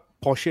think what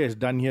Porsche has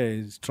done here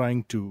is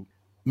trying to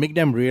make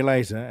them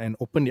realize and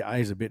open their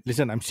eyes a bit.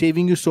 Listen, I'm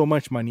saving you so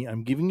much money.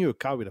 I'm giving you a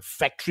car with a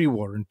factory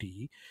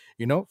warranty,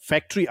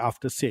 factory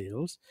after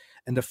sales.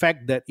 And the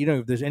fact that,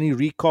 if there's any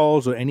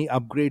recalls or any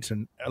upgrades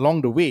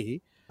along the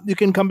way, you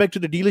can come back to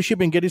the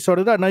dealership and get it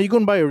sorted out. Now you go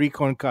and buy a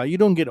Recon car. You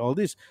don't get all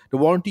this. The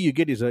warranty you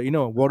get is a,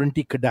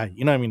 warranty kadai.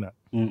 You know what I mean?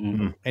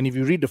 Mm-hmm. And if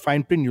you read the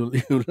fine print,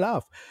 you'll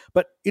laugh.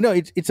 But,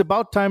 it's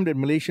about time that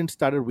Malaysians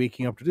started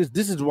waking up to this.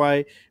 This is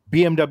why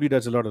BMW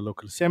does a lot of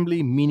local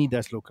assembly. Mini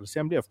does local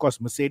assembly. Of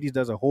course, Mercedes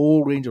does a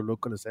whole range of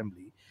local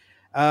assembly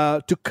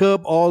to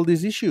curb all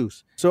these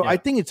issues. So I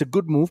think it's a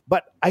good move.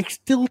 But I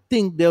still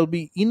think there'll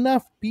be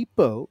enough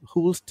people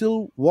who will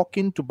still walk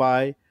in to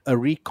buy a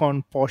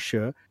Recon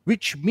Porsche,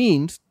 which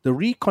means the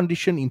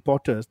reconditioned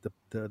importers,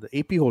 the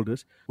AP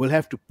holders, will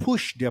have to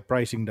push their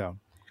pricing down.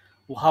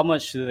 Well, how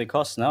much do they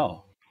cost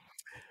now?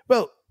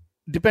 Well,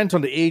 depends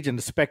on the age and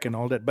the spec and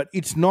all that, but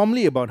it's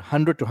normally about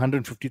 100 to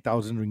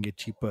 150,000 ringgit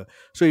cheaper.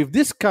 So if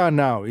this car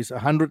now is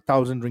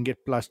 100,000 ringgit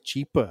plus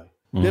cheaper,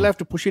 they'll have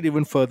to push it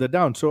even further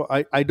down. So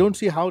I don't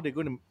see how they're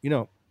going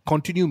to,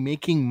 continue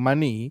making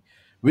money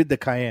with the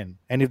Cayenne.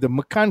 And if the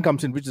Macan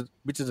comes in,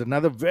 which is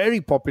another very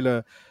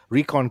popular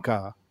Recon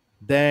car,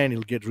 then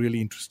it'll get really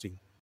interesting.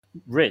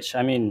 Rich,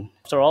 I mean,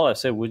 after all I've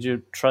said, would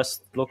you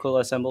trust local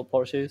assembled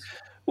Porsches?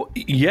 Well,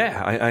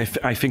 yeah,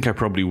 I think I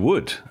probably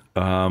would.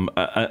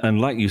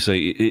 And like you say,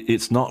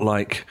 it's not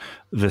like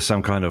there's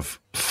some kind of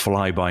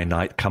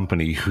fly-by-night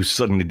company who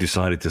suddenly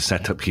decided to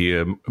set up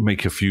here,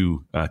 make a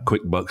few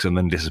quick bucks, and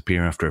then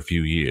disappear after a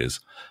few years.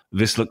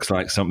 This looks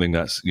like something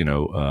that's,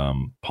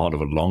 part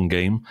of a long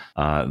game.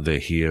 They're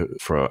here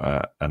for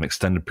an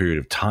extended period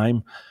of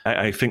time.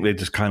 I think they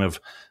just kind of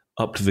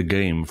upped the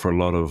game for a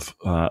lot of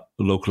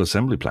local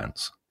assembly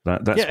plants.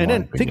 That's my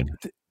opinion.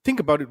 Think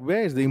about it.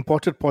 Where is the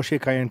imported Porsche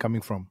Cayenne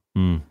coming from?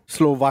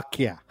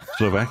 Slovakia,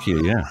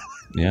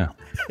 yeah.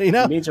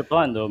 Major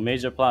plant, though.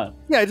 Major plant.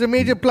 Yeah, it's a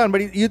major plant.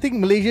 But you think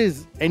Malaysia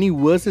is any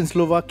worse than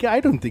Slovakia? I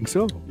don't think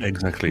so.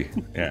 Exactly.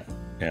 Yeah.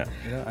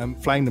 I'm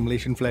flying the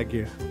Malaysian flag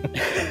here.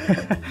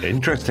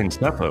 Interesting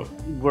stuff, though.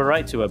 We're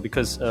right to it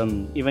because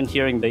even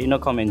hearing the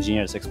Innocom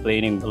engineers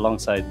explaining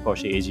alongside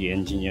Porsche AG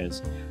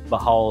engineers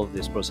about how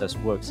this process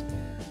works,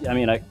 I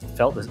mean, I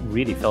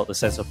really felt a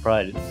sense of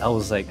pride. I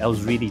was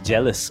really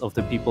jealous of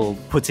the people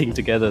putting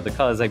together the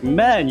car. I was like,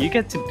 man, you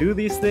get to do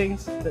these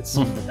things?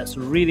 That's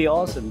really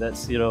awesome.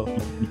 That's,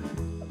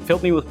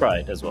 filled me with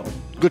pride as well.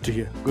 Good to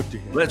hear.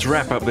 Let's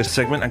wrap up this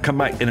segment and come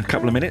back in a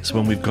couple of minutes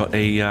when we've got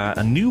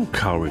a new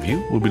car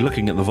review. We'll be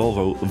looking at the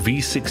Volvo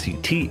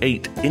V60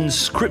 T8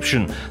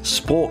 Inscription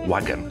Sport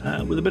Wagon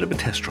with a bit of a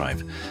test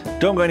drive.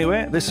 Don't go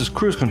anywhere. This is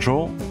Cruise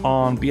Control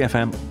on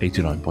BFM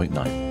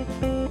 89.9.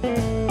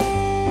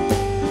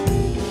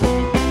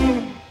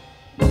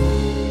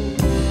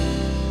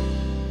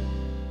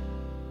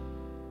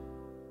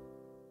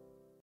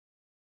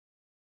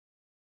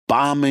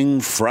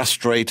 Balming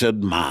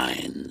frustrated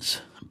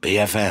minds.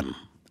 BFM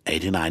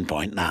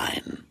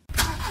 89.9.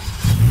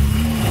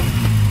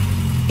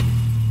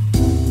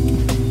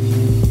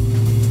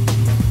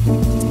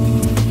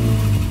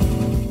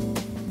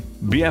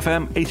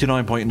 BFM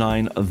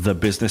 89.9, the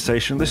business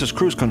station. This is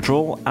Cruise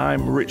Control.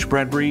 I'm Rich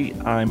Bradbury.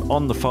 I'm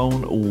on the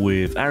phone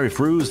with Arif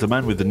Ruz, the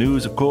man with the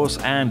news, of course,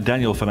 and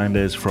Daniel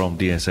Fernandez from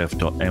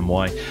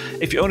DSF.my.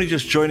 If you're only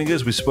just joining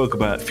us, we spoke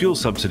about fuel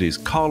subsidies,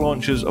 car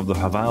launches of the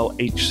Haval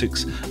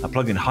H6, a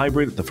plug-in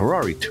hybrid, the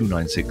Ferrari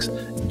 296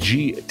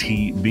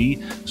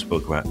 GTB,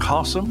 spoke about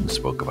Carson,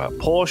 spoke about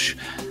Porsche.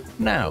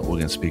 Now we're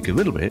going to speak a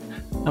little bit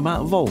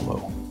about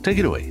Volvo. Take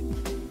it away.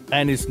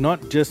 And it's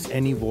not just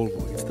any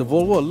Volvo. It's the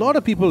Volvo a lot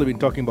of people have been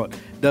talking about,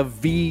 the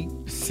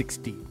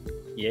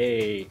V60.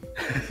 Yay.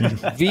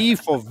 V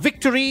for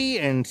victory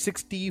and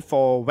 60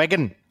 for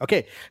wagon.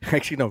 Okay,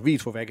 actually no, V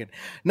is for wagon.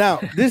 Now,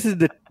 this is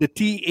the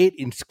T8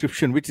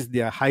 Inscription, which is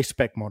their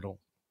high-spec model.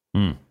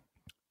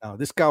 Now,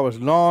 this car was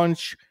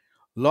launched,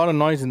 a lot of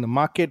noise in the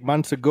market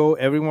months ago.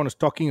 Everyone was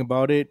talking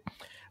about it.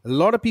 A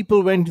lot of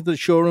people went to the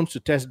showrooms to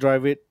test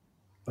drive it.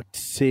 But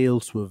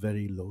sales were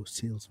very low.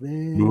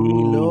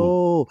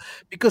 Low.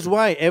 Because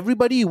why?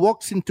 Everybody who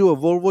walks into a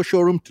Volvo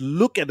showroom to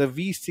look at a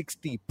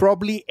V60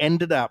 probably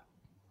ended up,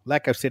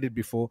 like I've said it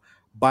before,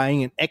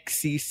 buying an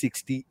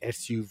XC60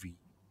 SUV.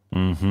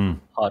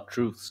 Hard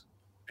truths.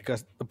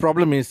 Because the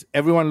problem is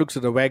everyone looks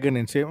at the wagon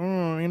and say,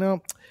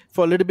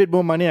 for a little bit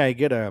more money, I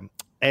get a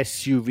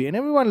SUV. And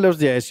everyone loves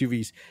their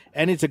SUVs.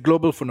 And it's a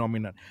global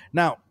phenomenon.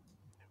 Now,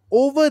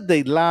 over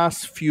the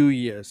last few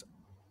years,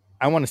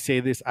 I want to say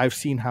this, I've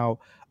seen how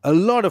a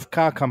lot of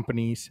car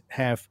companies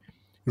have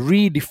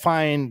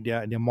redefined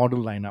their model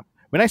lineup.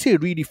 When I say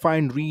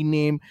redefine,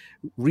 rename,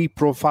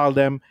 reprofile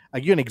them, I'll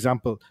give you an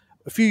example.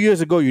 A few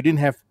years ago, you didn't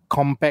have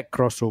compact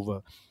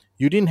crossover.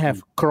 You didn't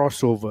have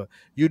crossover.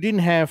 You didn't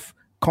have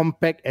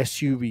compact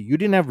SUV. You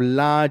didn't have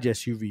large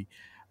SUV.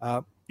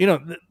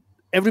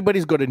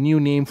 Everybody's got a new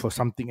name for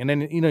something. And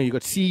then, you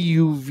got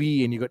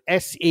CUV and you got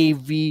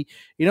SAV.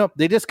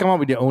 They just come up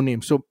with their own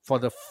name. So for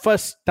the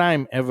first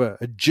time ever,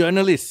 a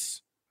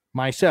journalist,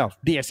 myself,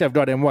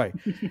 DSF.my,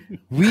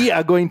 we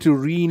are going to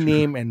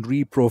rename and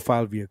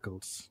reprofile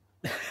vehicles.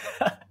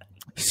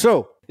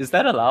 So. Is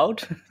that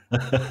allowed?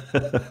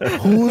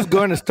 Who's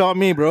going to stop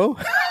me, bro?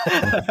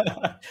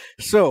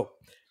 So,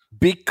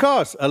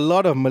 because a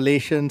lot of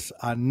Malaysians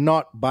are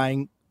not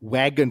buying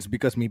wagons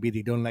because maybe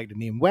they don't like the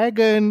name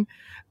wagon,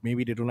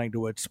 maybe they don't like the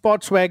word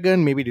sports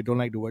wagon, maybe they don't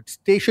like the word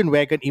station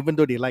wagon, even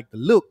though they like the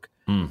look.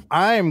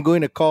 I am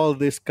going to call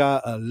this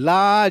car a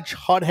large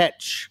hot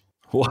hatch.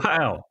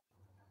 Wow.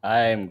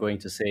 I'm going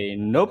to say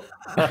nope.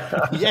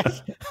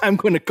 Yes, I'm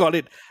going to call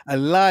it a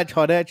large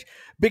hot hatch.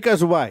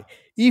 Because why?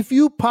 If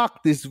you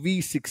park this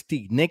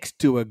V60 next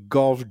to a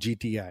Golf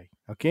GTI,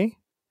 okay,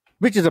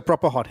 which is a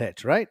proper hot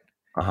hatch, right?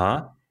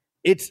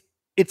 It's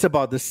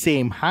about the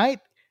same height.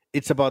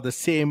 It's about the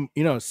same,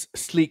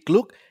 sleek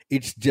look.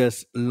 It's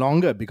just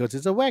longer because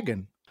it's a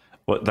wagon.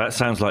 Well, that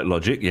sounds like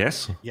logic,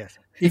 yes. Yes.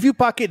 If you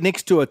park it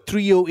next to a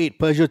 308,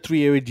 Peugeot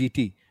 308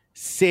 GT,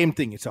 same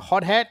thing. It's a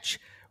hot hatch,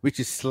 which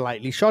is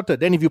slightly shorter.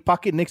 Then if you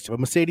park it next to a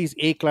Mercedes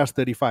A-Class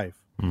 35,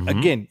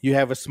 again, you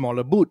have a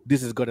smaller boot.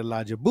 This has got a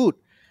larger boot.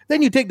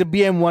 Then you take the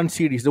BM1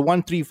 series, the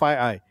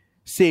 135i,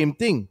 same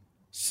thing,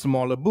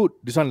 smaller boot.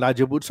 This one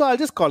larger boot. So I'll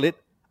just call it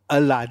a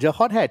larger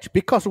hot hatch.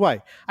 Because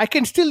why? I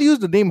can still use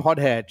the name hot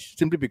hatch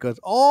simply because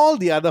all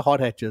the other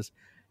hot hatches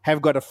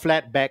have got a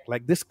flat back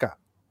like this car.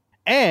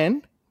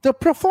 And the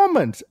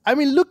performance. I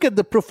mean, look at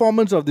the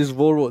performance of this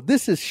Volvo.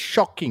 This is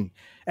shocking.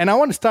 And I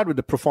want to start with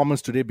the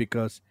performance today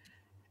because,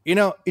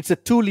 it's a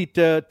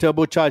 2-liter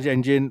turbocharged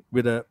engine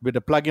with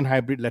a plug-in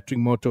hybrid electric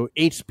motor,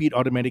 8-speed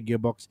automatic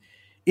gearbox.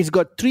 It's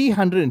got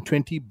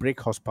 320 brake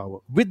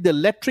horsepower. With the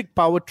electric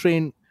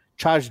powertrain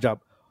charged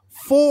up,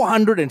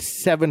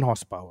 407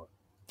 horsepower.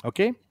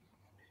 Okay?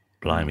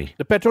 Blimey.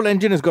 The petrol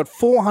engine has got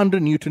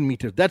 400 Newton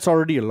meters. That's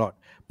already a lot.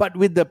 But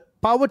with the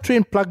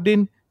powertrain plugged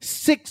in,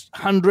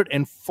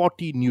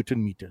 640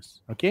 Newton meters.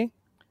 Okay?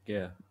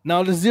 Yeah.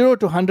 Now, the 0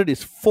 to 100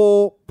 is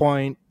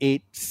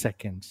 4.8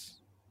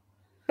 seconds.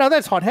 Now,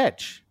 that's hot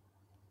hatch.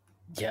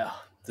 Yeah.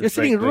 You're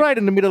sitting right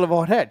in the middle of a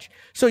hot hatch.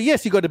 So,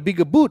 yes, you got a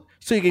bigger boot,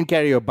 so you can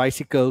carry your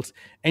bicycles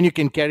and you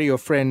can carry your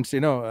friends,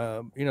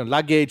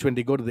 luggage when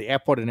they go to the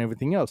airport and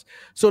everything else.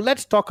 So,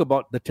 let's talk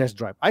about the test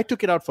drive. I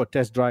took it out for a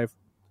test drive.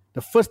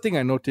 The first thing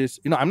I noticed,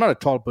 I'm not a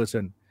tall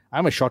person.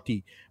 I'm a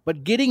shorty.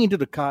 But getting into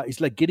the car is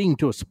like getting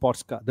into a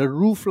sports car. The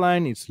roof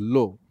line is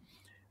low.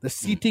 The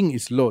seating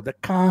is low. The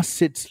car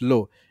sits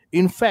low.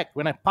 In fact,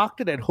 when I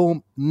parked it at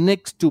home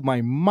next to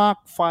my Mark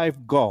V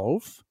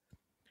Golf,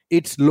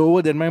 it's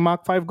lower than my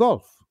Mark V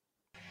Golf.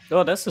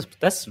 Oh,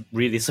 that's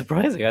really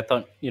surprising. I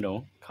thought,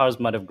 cars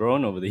might have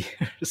grown over the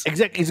years.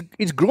 Exactly.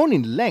 It's grown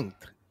in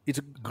length. It's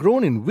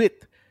grown in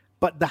width.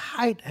 But the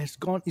height is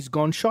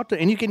gone shorter.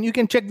 And you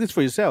can check this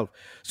for yourself.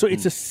 So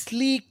it's a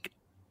sleek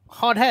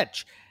hot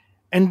hatch.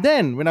 And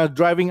then when I was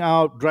driving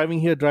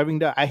here, driving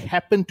there, I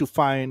happened to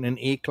find an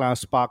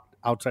A-Class parked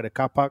outside a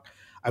car park.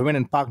 I went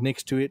and parked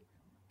next to it.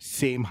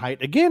 Same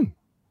height again.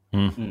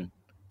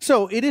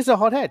 So it is a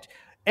hot hatch.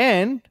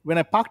 And when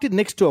I parked it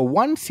next to a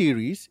 1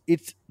 Series,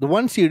 the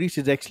 1 Series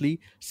is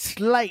actually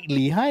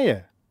slightly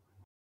higher.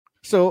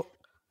 So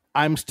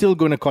I'm still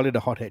going to call it a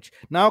hot hatch.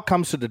 Now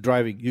comes to the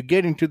driving. You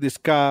get into this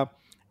car,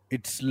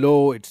 it's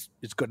low, it's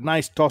got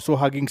nice torso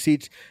hugging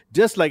seats,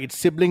 just like its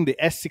sibling, the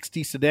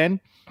S60 sedan.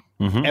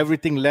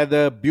 Everything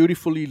leather,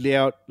 beautifully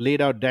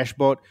laid out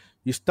dashboard.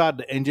 You start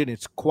the engine,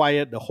 it's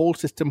quiet. The whole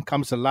system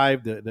comes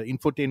alive. The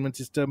infotainment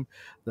system,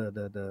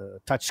 the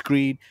touch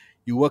screen.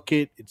 You work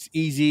it. It's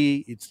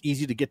easy. It's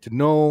easy to get to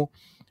know.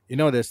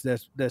 There's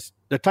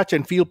the touch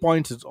and feel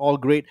points. It's all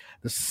great.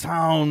 The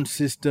sound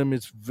system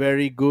is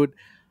very good.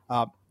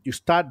 You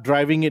start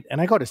driving it, and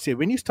I got to say,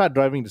 when you start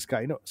driving this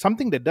car,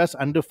 something that does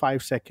under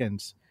 5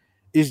 seconds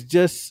is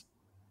just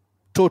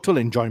total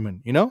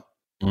enjoyment.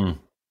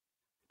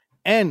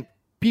 And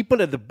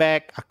people at the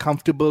back are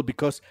comfortable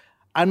because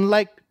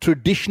unlike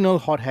traditional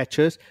hot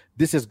hatches,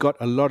 this has got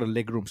a lot of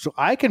legroom. So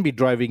I can be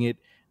driving it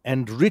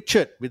and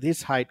Richard, with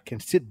his height, can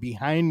sit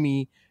behind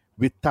me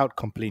without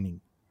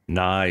complaining.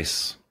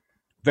 Nice.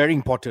 Very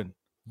important.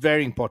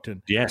 Very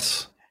important.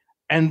 Yes.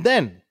 And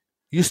then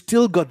you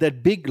still got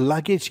that big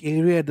luggage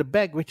area at the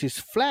back, which is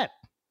flat.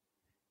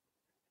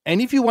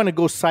 And if you want to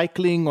go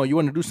cycling or you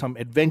want to do some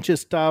adventure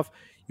stuff,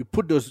 you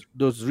put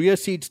those rear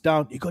seats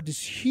down, you got this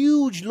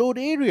huge load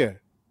area.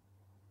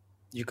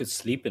 You could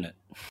sleep in it.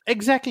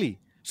 Exactly.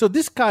 So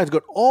this car has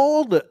got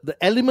all the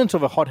elements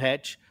of a hot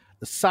hatch,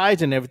 the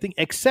size and everything,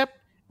 except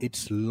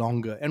it's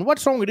longer. And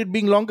what's wrong with it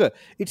being longer?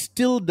 It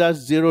still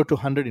does 0 to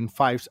 100 in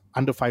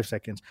under 5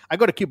 seconds. I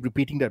got to keep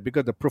repeating that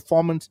because the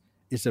performance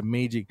is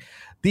amazing.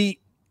 The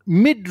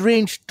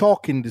mid-range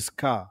torque in this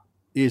car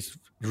is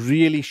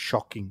really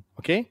shocking.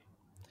 Okay.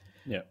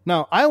 Yeah.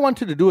 Now I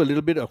wanted to do a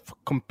little bit of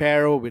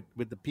comparo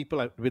with the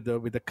people with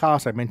the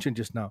cars I mentioned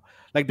just now,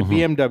 like the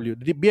BMW.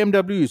 The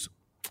BMW is,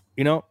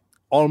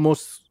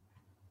 almost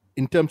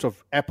in terms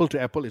of apple to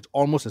apple, it's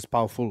almost as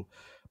powerful,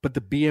 but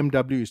the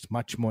BMW is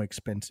much more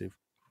expensive.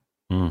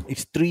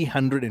 It's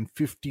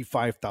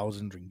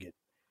 355,000 ringgit.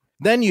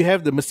 Then you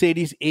have the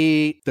Mercedes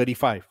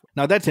A35.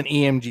 Now that's an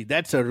AMG.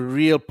 That's a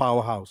real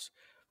powerhouse.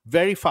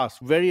 Very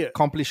fast, very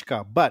accomplished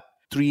car, but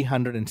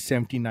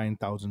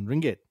 379,000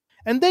 ringgit.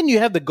 And then you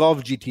have the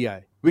Golf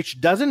GTI, which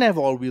doesn't have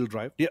all-wheel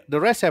drive. The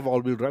rest have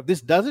all-wheel drive.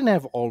 This doesn't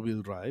have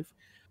all-wheel drive.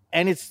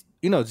 And it's,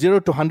 0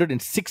 to 100 in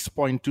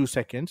 6.2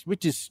 seconds,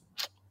 which is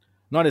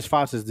not as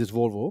fast as this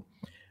Volvo.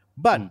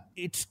 But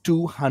it's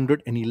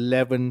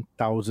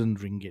 211,000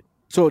 ringgit.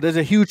 So there's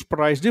a huge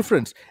price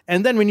difference.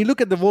 And then when you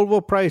look at the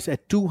Volvo price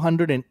at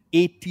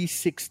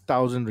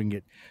 286,000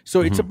 ringgit.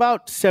 So it's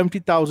about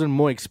 70,000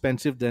 more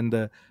expensive than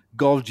the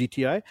Golf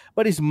GTI,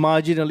 but it's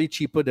marginally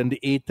cheaper than the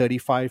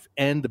A35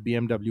 and the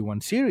BMW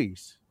 1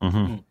 Series.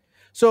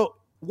 So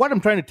what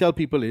I'm trying to tell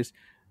people is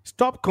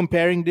stop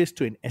comparing this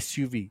to an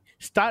SUV.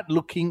 Start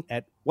looking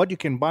at what you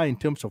can buy in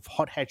terms of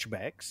hot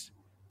hatchbacks.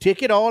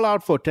 Take it all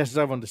out for a test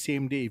drive on the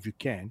same day if you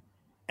can.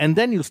 And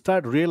then you'll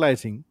start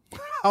realizing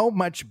how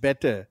much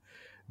better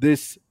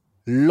this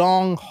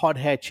long hot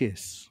hatch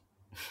is.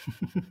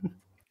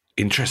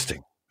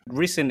 Interesting.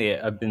 Recently,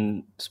 I've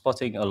been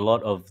spotting a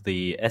lot of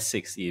the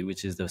S60,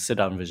 which is the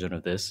sedan version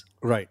of this.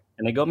 Right.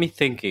 And it got me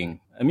thinking.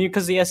 I mean,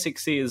 because the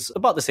S60 is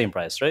about the same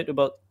price, right?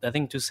 About, I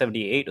think,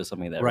 278 or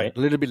something like that, right? A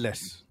little bit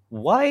less.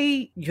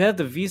 Why you have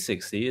the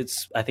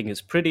V60? I think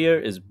it's prettier,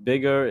 it's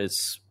bigger,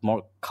 it's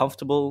more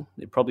comfortable.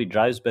 It probably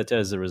drives better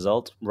as a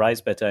result,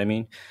 rides better, I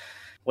mean.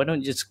 Why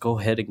don't you just go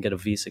ahead and get a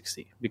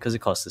V60? Because it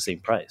costs the same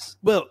price.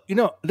 Well,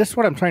 that's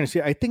what I'm trying to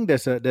say. I think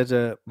there's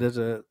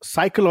a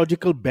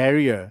psychological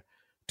barrier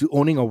to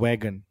owning a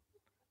wagon.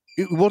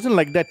 It wasn't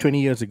like that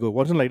 20 years ago. It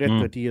wasn't like that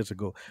 30 years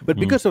ago. But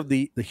because of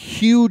the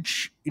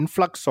huge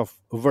influx of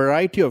a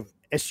variety of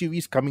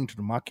SUVs coming to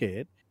the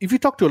market, if you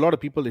talk to a lot of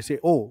people, they say,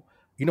 oh,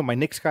 my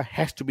next car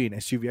has to be an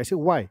SUV. I say,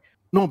 why?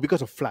 No,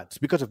 because of floods,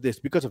 because of this,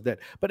 because of that.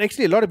 But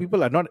actually, a lot of these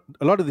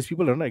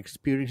people are not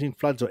experiencing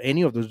floods or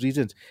any of those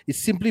reasons. It's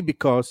simply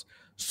because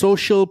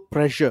social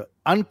pressure,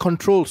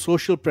 uncontrolled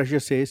social pressure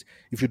says,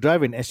 if you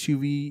drive an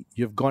SUV,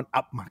 you've gone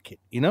upmarket,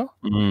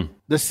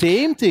 The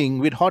same thing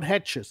with hot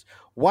hatches.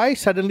 Why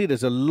suddenly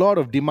there's a lot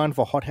of demand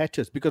for hot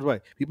hatches? Because why?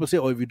 People say,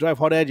 if you drive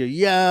hot hatch, you're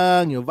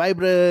young, you're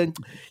vibrant,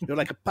 you're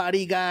like a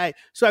party guy.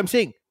 So I'm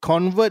saying,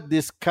 convert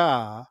this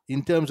car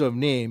in terms of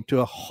name to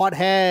a hot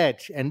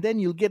hatch, and then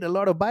you'll get a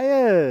lot of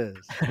buyers.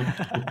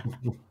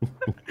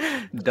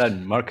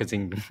 Done.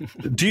 Marketing.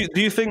 Do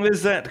you think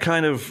there's that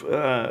kind of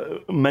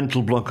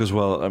mental block as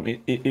well? I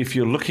mean, if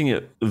you're looking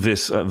at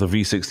this, the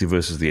V60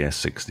 versus the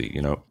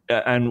S60,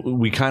 and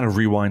we kind of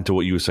rewind to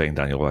what you were saying,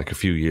 Daniel, like a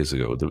few years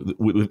ago,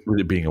 with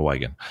it being a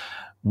wagon.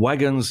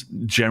 Wagons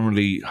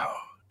generally,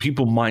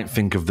 people might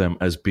think of them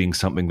as being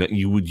something that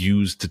you would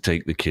use to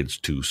take the kids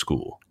to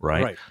school,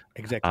 right? Right,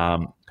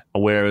 exactly.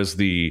 Whereas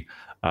the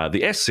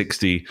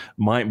S60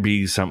 might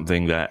be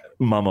something that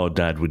mum or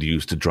dad would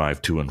use to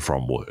drive to and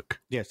from work.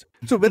 Yes.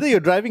 So whether you're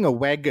driving a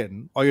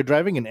wagon or you're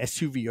driving an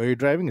SUV or you're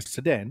driving a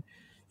sedan,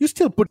 You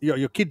still put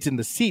your kids in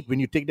the seat when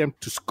you take them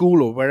to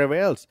school or wherever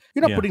else.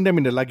 You're not putting them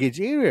in the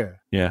luggage area.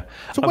 Yeah.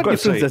 So what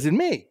difference does it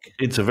make?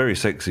 It's a very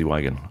sexy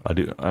wagon. I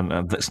do,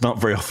 and that's not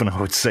very often I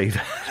would say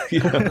that.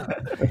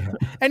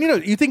 And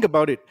you think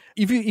about it.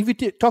 If you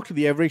talk to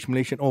the average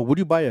Malaysian, would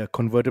you buy a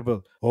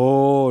convertible?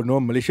 Oh no,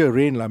 Malaysia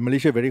rain,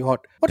 Malaysia very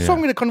hot. What's wrong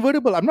with a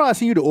convertible? I'm not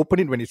asking you to open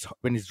it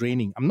when it's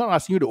raining. I'm not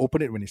asking you to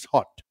open it when it's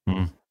hot.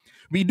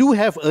 We do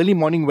have early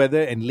morning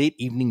weather and late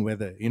evening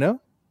weather,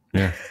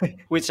 Yeah.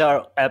 Which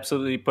are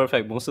absolutely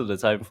perfect most of the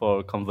time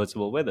for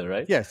convertible weather,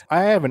 right? Yes.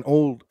 I have an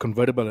old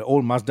convertible, an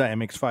old Mazda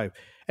MX-5.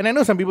 And I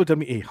know some people tell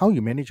me, hey, how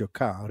you manage your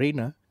car?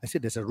 Rainer? I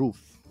said, there's a roof.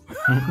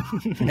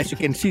 As you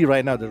can see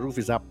right now, the roof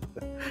is up.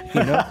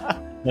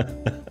 And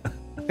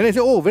they say,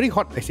 oh, very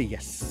hot. I say,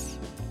 yes,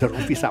 the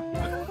roof is up.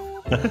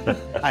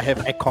 I have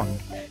aircon.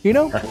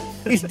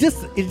 It's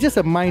just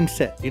a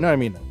mindset. You know what I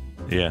mean?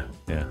 Yeah.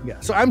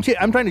 So I'm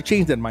trying to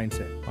change that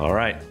mindset. All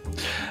right.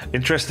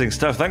 Interesting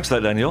stuff. Thanks for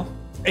that, Daniel.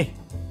 Hey,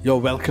 you're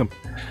welcome.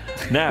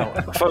 Now,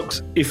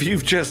 folks, if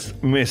you've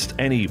just missed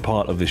any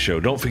part of this show,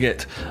 don't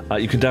forget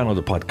you can download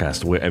the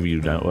podcast wherever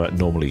you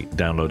normally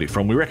download it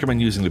from. We recommend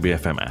using the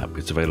BFM app.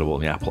 It's available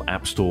in the Apple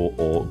App Store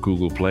or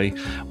Google Play.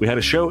 We had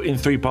a show in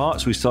 3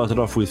 parts. We started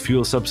off with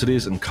fuel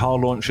subsidies and car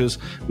launches.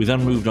 We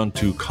then moved on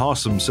to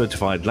Carsome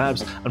Certified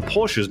Labs and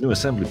Porsche's new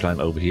assembly plant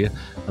over here.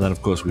 And then,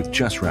 of course, we've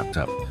just wrapped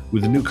up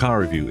with a new car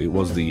review. It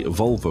was the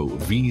Volvo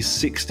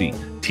V60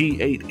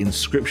 T8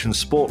 Inscription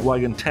Sport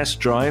Wagon Test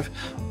Drive.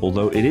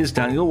 Although it is,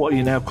 Daniel, what are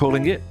you now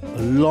calling it?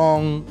 A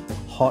long,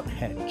 hot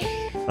hatch.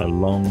 A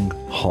long,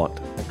 hot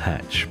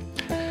hatch.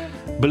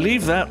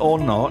 Believe that or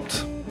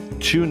not,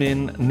 tune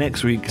in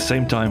next week,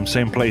 same time,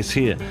 same place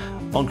here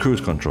on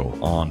Cruise Control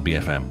on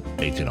BFM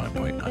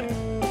 89.9.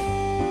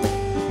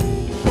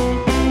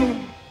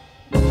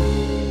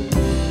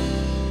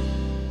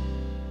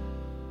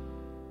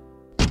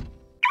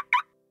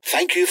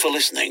 Thank you for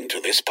listening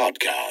to this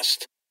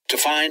podcast. To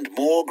find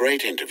more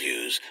great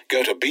interviews,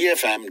 go to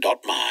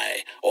bfm.my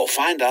or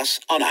find us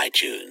on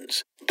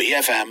iTunes.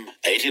 BFM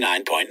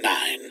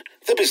 89.9,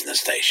 the business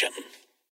station.